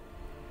there.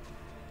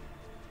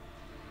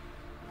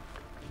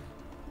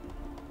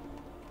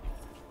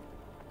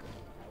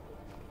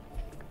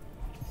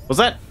 Was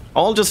that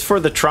all just for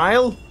the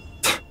trial?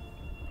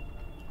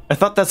 I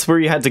thought that's where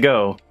you had to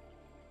go.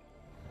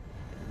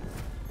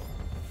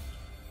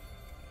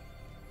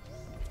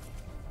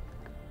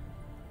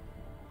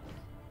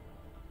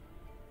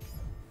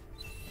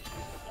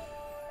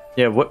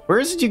 Yeah,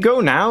 where did you go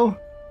now?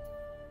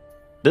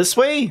 This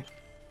way?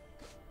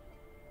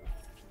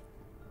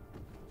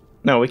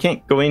 No, we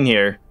can't go in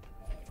here.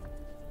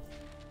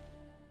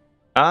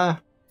 Ah.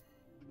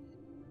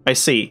 I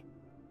see.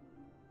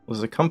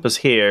 There's a compass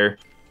here.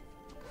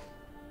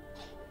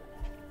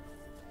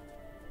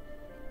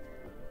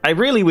 I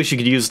really wish you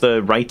could use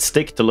the right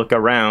stick to look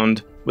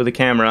around with the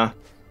camera.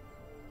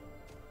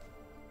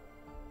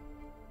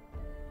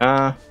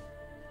 I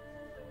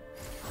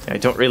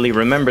don't really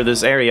remember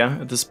this area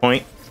at this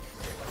point.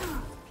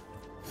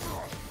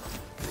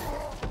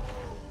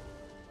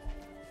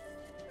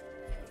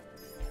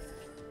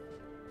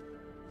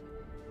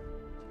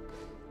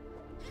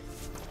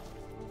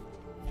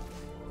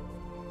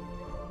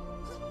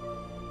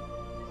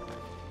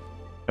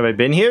 Have I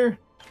been here?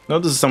 No,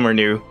 this is somewhere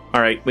new.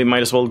 Alright, we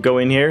might as well go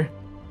in here.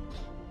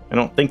 I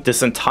don't think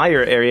this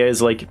entire area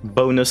is like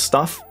bonus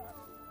stuff.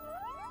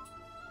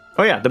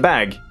 Oh yeah, the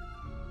bag.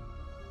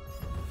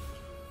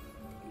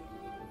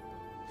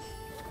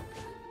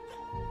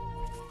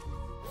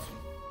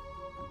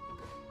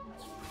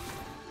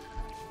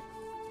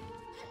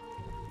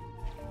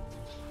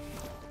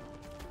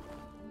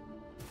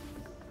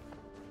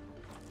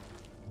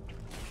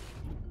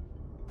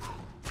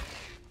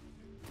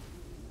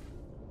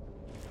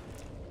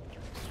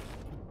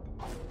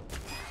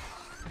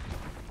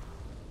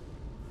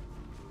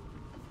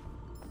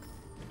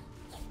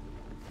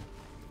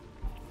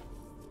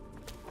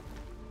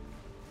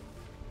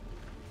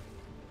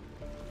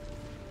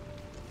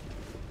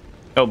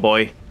 Oh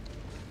boy.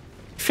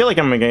 I feel like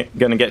I'm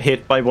gonna get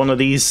hit by one of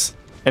these.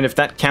 And if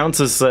that counts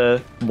as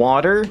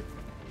water,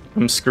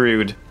 I'm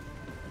screwed.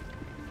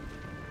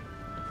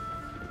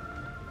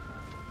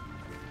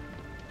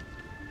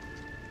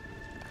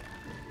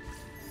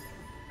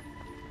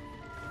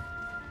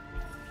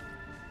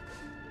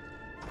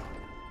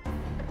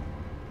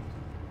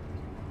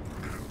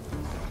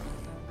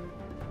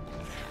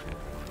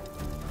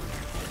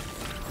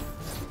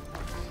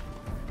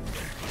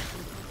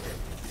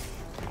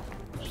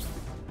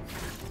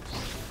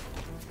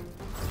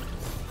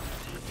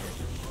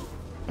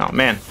 Oh,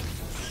 man.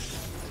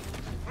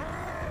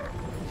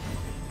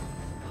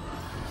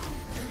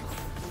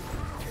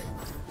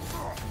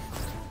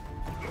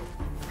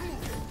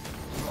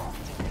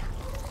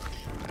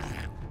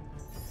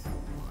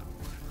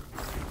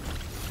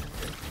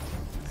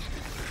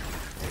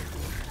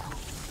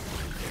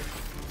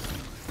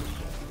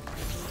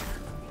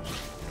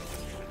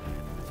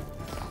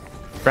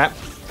 Crap.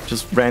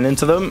 Just ran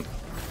into them.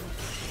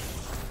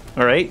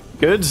 Alright,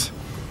 good.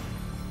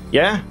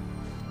 Yeah.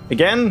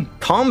 Again,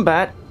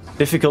 combat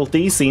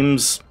difficulty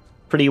seems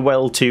pretty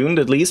well tuned,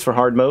 at least for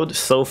hard mode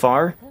so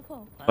far.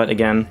 But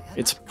again,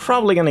 it's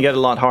probably going to get a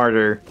lot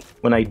harder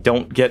when I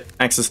don't get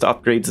access to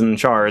upgrades and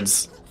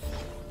shards.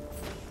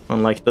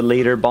 Unlike the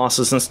later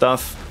bosses and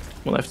stuff.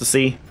 We'll have to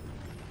see.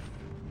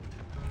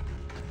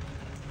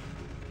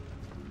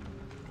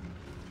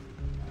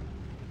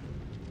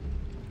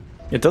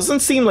 It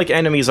doesn't seem like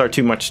enemies are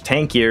too much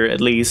tankier,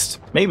 at least.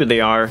 Maybe they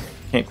are.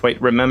 Can't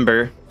quite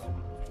remember.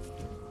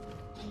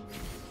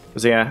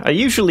 Because yeah, I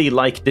usually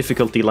like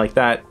difficulty like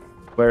that,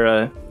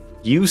 where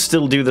you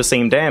still do the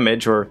same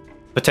damage, or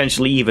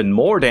potentially even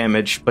more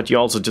damage, but you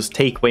also just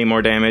take way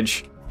more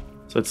damage.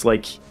 So it's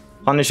like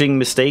punishing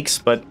mistakes,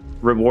 but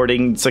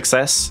rewarding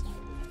success.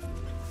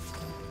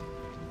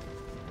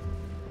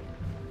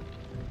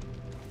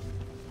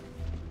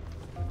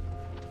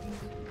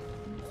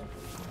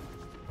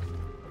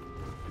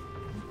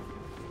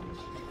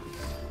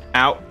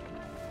 Ow.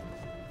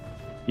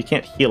 You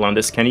can't heal on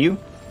this, can you?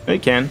 No, you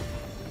can.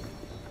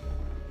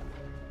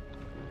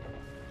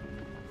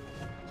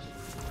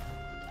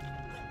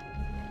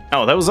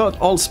 Oh, that was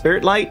all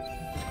spirit light?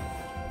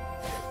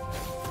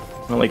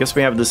 Well, I guess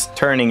we have this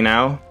turning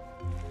now.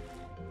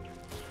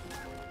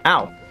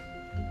 Ow.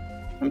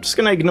 I'm just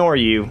gonna ignore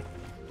you.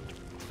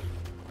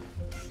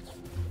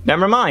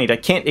 Never mind, I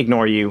can't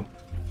ignore you.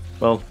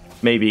 Well,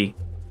 maybe.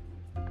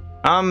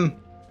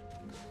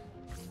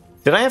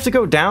 Did I have to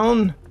go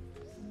down?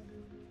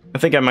 I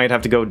think I might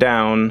have to go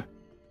down.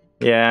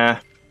 Yeah.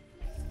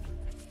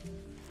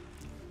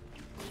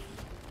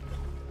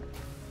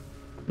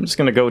 I'm just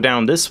gonna go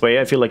down this way.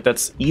 I feel like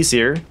that's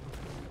easier.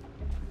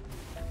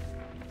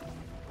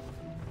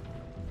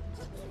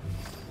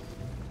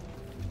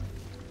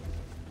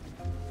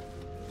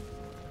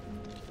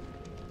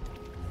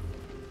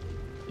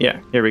 Yeah,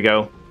 here we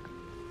go.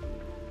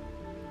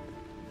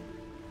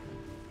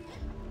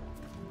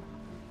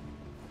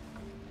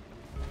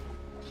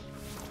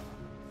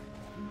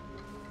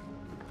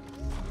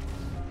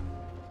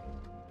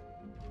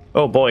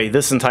 Oh boy,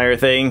 this entire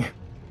thing.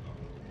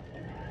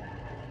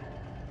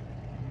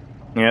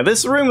 Yeah,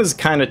 this room is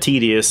kind of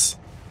tedious.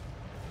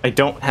 I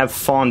don't have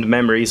fond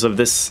memories of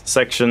this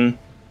section.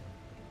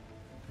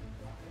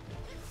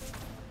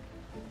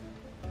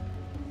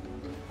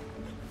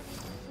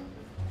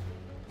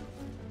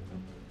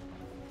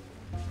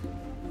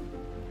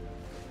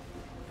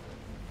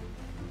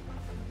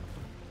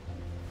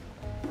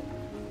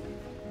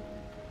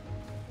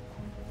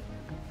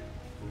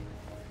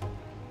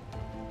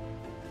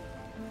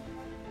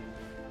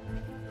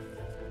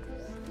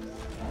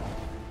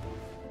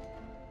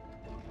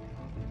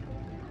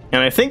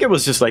 And I think it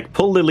was just like,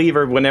 pull the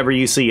lever whenever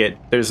you see it.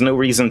 There's no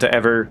reason to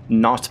ever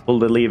not pull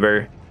the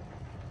lever.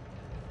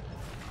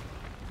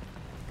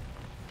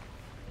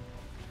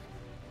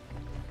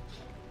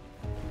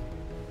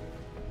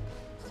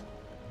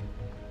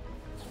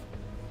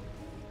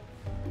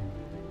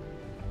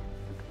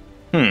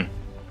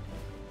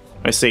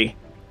 I see.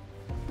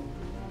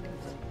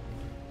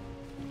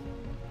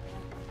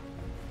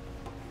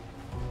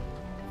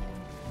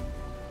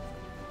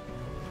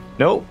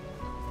 Nope.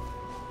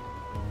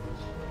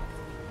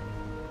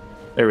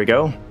 There we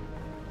go.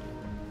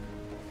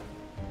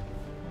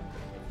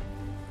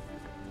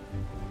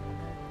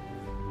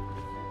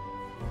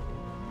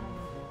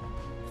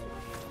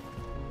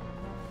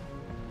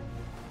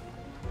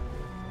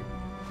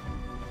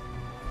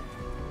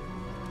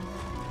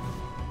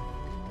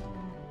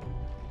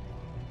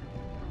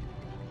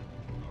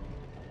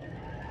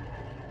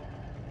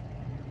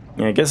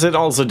 Yeah, I guess it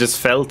also just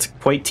felt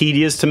quite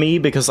tedious to me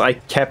because I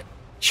kept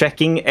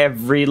checking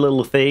every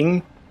little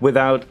thing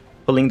without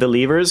pulling the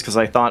levers because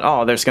I thought,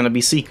 oh, there's gonna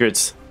be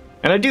secrets.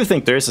 And I do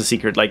think there is a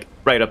secret, like,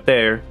 right up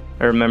there.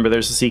 I remember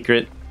there's a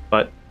secret,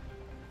 but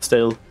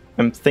still,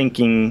 I'm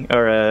thinking,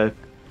 or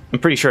I'm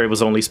pretty sure it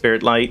was only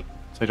spirit light,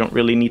 so I don't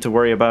really need to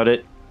worry about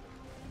it.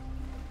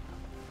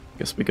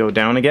 Guess we go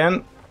down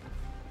again.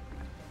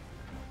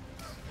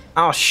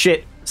 Oh,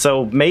 shit.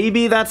 So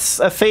maybe that's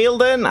a fail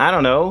then? I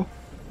don't know.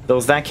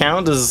 Does that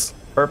count as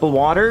purple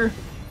water?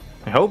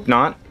 I hope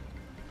not.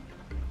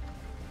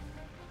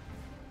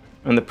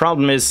 And the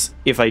problem is,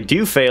 if I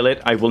do fail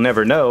it, I will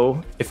never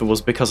know if it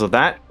was because of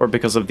that or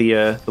because of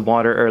the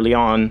water early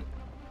on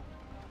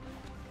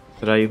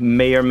that I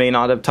may or may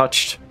not have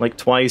touched, like,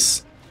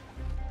 twice.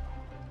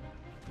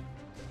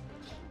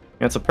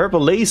 It's a purple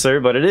laser,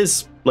 but it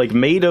is, like,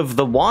 made of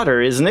the water,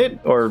 isn't it?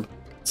 Or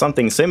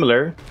something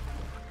similar.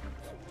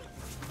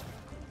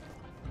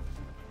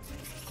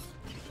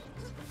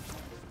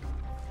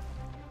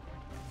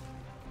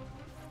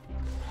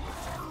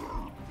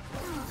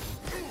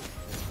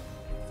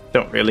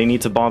 Don't really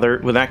need to bother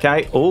with that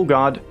guy. Oh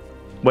god.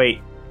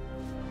 Wait.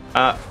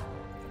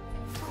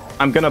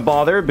 I'm gonna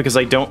bother because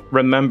I don't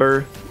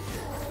remember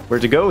where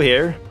to go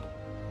here.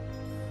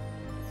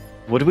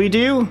 What do we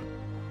do?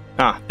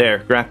 Ah, there.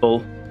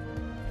 Grapple.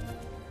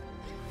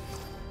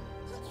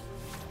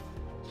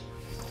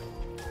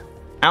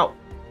 Ow.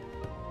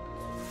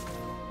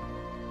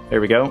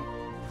 There we go.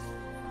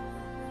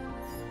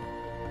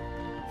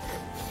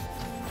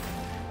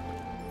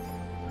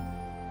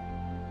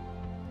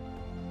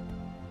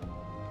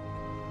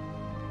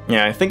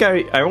 Yeah, I think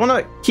I want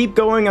to keep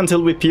going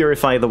until we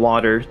purify the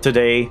water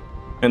today,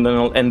 and then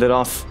I'll end it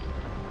off.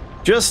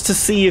 Just to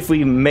see if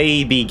we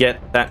maybe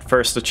get that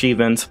first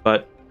achievement,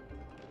 but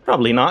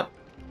probably not.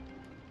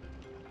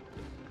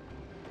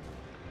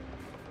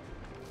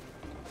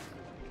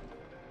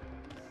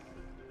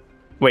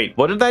 Wait,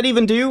 what did that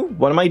even do?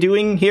 What am I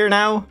doing here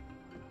now?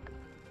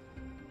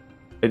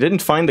 I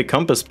didn't find the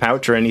compass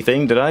pouch or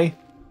anything, did I?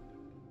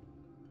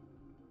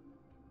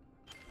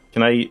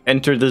 Can I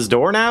enter this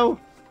door now?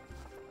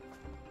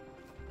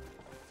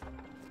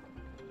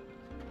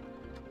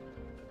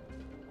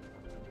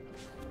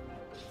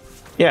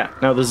 Yeah,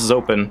 now this is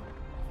open.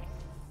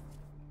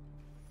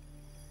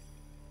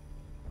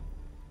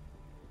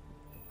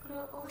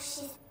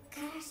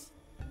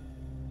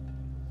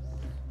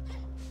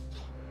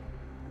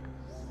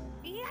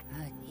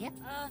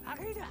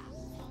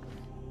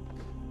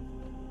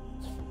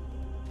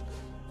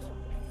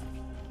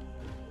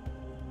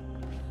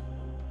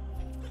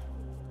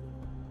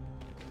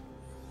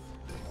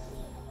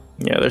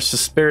 Yeah, there's a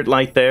spirit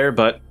light there,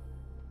 but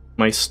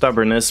my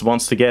stubbornness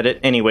wants to get it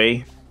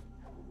anyway.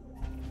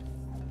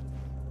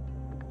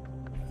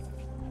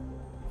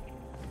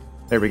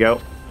 There we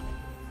go.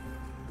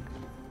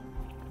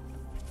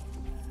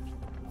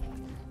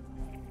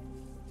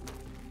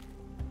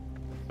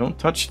 Don't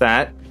touch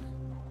that.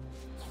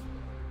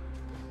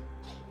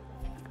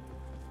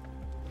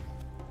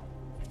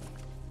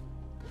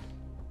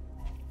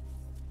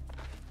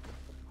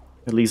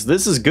 At least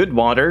this is good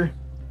water.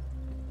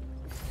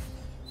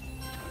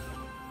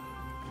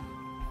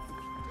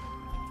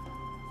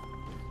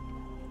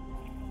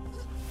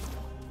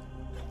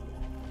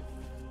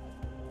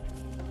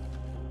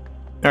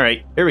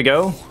 Alright, here we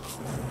go.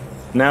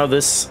 Now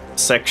this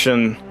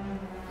section,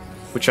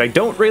 which I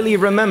don't really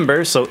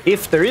remember, so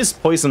if there is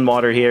poison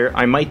water here,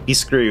 I might be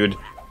screwed.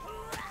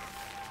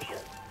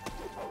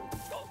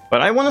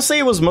 But I want to say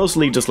it was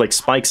mostly just like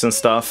spikes and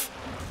stuff.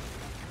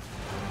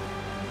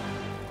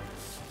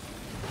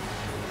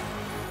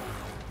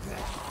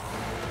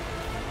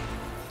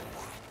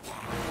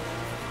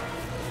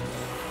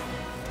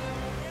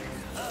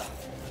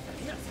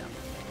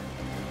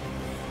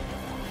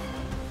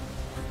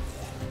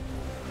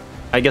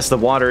 I guess the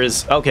water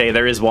is... Okay,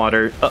 there is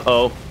water.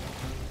 Uh-oh.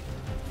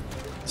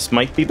 This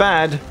might be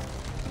bad.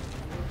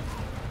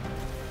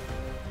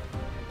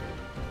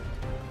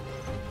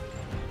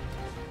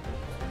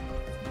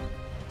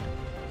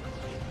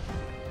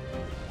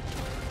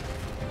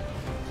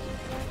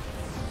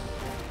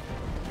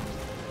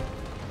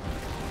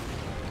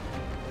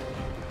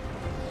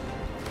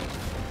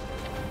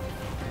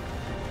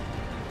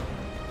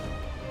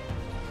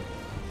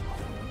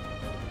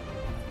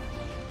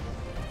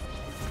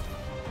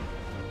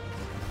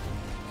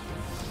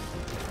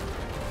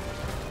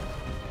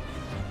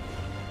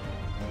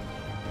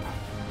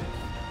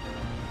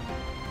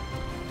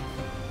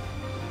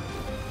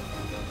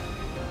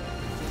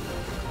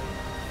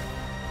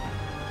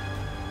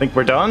 Think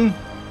we're done?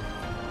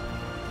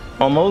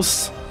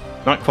 Almost.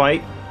 Not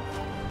quite.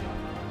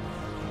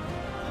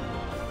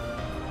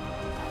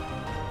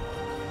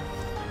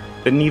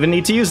 Didn't even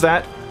need to use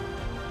that.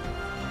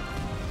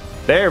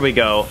 There we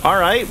go.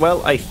 Alright,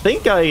 well, I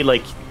think I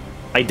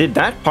did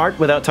that part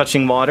without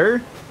touching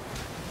water.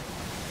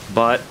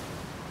 But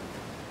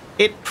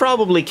it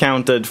probably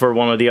counted for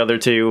one of the other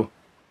two.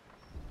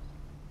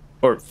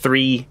 Or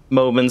 3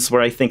 moments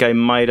where I think I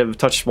might have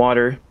touched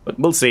water. But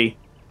we'll see.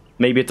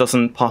 Maybe it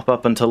doesn't pop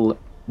up until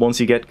once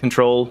you get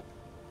control.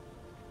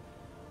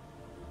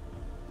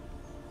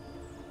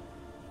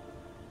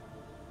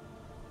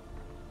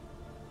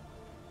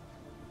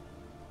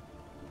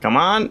 Come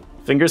on,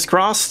 fingers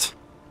crossed.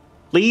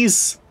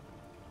 Please.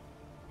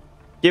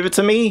 Give it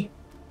to me.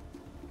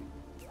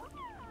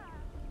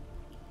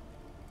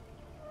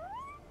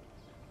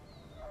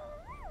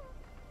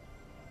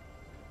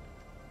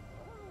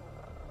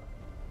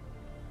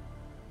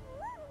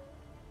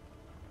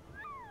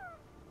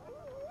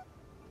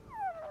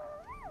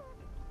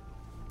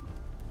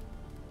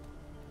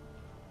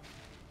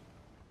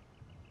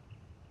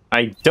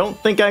 I don't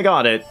think I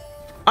got it.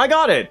 I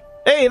got it!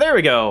 Hey, there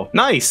we go!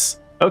 Nice!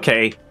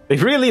 Okay, they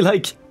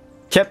really,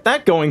 kept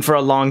that going for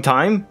a long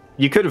time.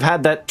 You could have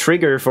had that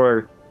trigger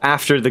for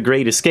after the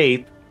Great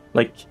Escape,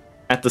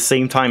 at the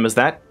same time as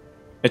that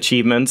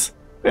achievement.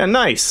 Yeah,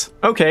 nice.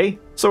 Okay,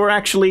 so we're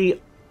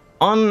actually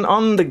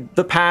on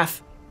the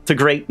path to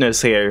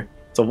greatness here.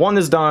 So 1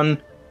 is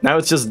done. Now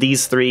it's just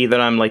these 3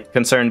 that I'm,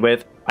 concerned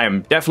with. I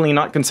am definitely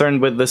not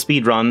concerned with the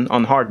speedrun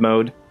on hard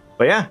mode.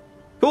 But yeah,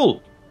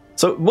 cool.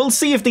 So we'll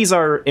see if these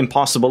are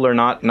impossible or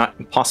not. Not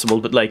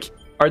impossible, but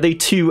are they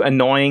too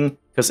annoying?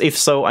 Because if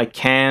so, I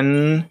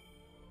can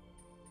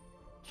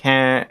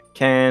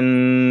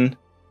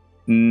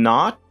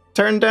not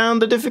turn down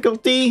the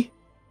difficulty?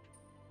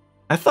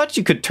 I thought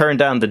you could turn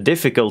down the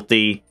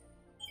difficulty.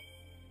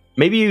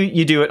 Maybe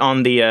you do it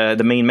on the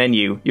main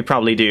menu. You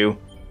probably do.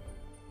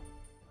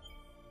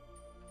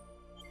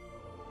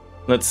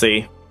 Let's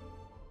see.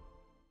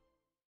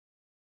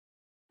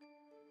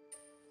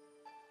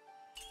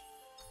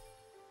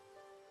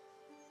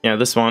 Yeah,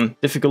 this one.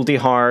 Difficulty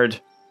hard.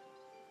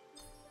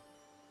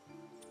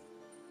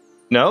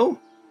 No?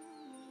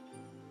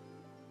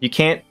 You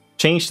can't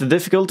change the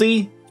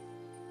difficulty?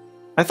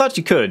 I thought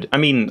you could. I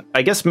mean,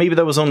 I guess maybe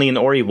that was only in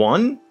Ori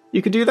 1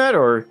 you could do that,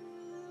 or...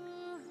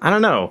 I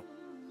don't know.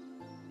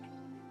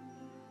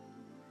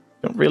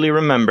 Don't really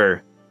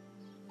remember.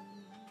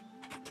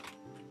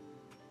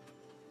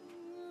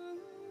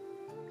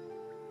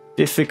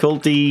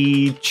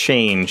 Difficulty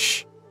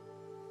change.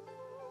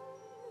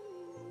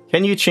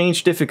 Can you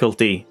change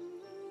difficulty?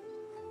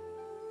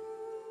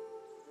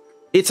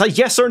 It's a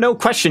yes or no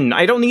question.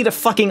 I don't need a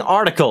fucking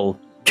article.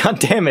 God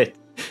damn it.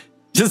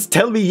 Just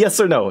tell me yes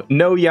or no.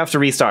 No, you have to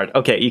restart.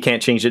 Okay, you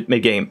can't change it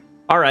mid-game.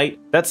 Alright,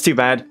 that's too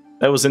bad.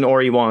 That was in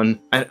Ori 1.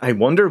 I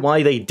wonder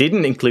why they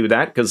didn't include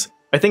that, because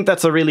I think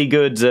that's a really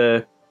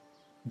good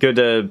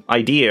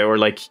idea or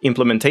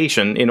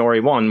implementation in Ori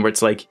 1, where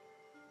it's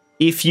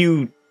if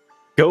you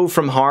go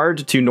from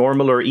hard to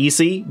normal or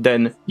easy,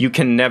 then you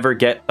can never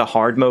get the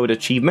hard mode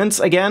achievements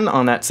again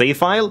on that save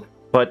file,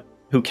 but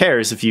who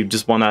cares if you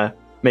just want to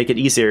make it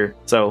easier.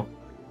 So,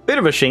 bit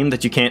of a shame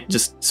that you can't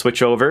just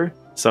switch over.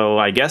 So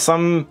I guess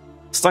I'm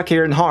stuck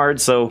here in hard,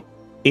 so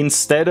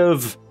instead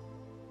of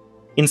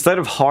instead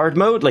of hard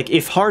mode, like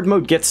if hard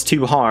mode gets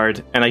too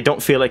hard and I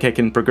don't feel like I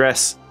can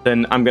progress,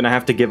 then I'm gonna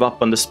have to give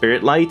up on the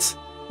Spirit Light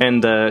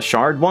and the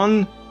Shard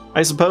one,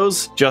 I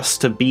suppose,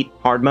 just to beat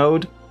hard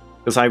mode.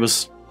 Because I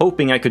was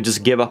hoping I could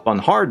just give up on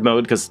hard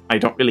mode, because I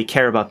don't really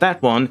care about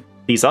that one.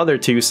 These other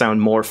two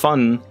sound more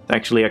fun to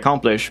actually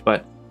accomplish,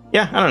 but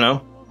yeah, I don't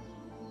know.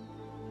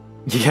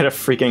 You get a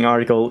freaking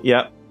article,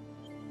 yeah.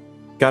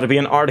 Gotta be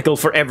an article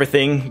for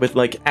everything, with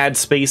like ad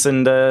space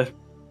and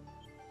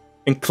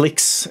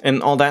clicks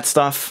and all that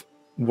stuff.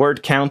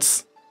 Word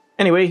counts.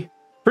 Anyway,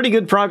 pretty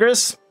good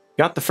progress.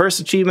 Got the first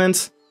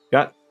achievement.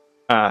 Got,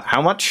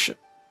 how much?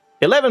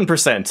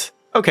 11%.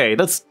 Okay,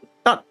 that's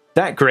not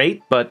that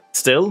great, but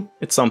still,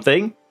 it's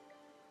something.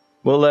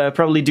 We'll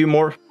probably do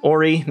more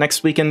Ori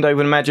next weekend, I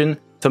would imagine.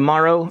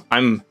 Tomorrow,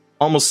 I'm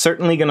almost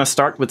certainly gonna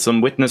start with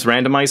some Witness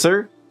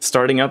Randomizer,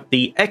 starting up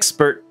the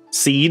Expert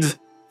Seed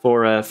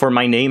for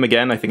my name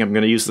again. I think I'm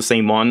gonna use the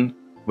same one.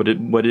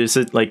 What is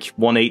it, like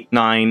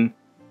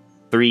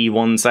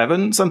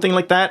 189317, something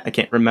like that? I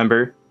can't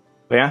remember.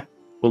 But yeah,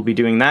 we'll be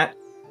doing that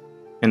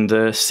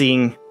and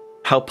seeing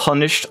how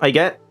punished I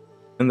get.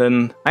 And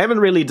then I haven't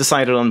really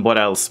decided on what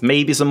else.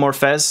 Maybe some more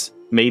Fez.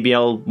 Maybe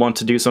I'll want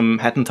to do some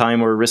Hat in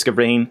Time or Risk of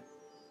Rain.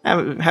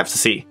 I have to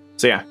see.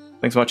 So yeah,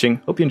 thanks for watching.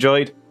 Hope you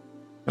enjoyed.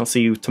 I'll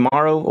see you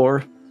tomorrow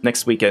or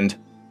next weekend.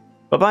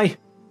 Bye-bye.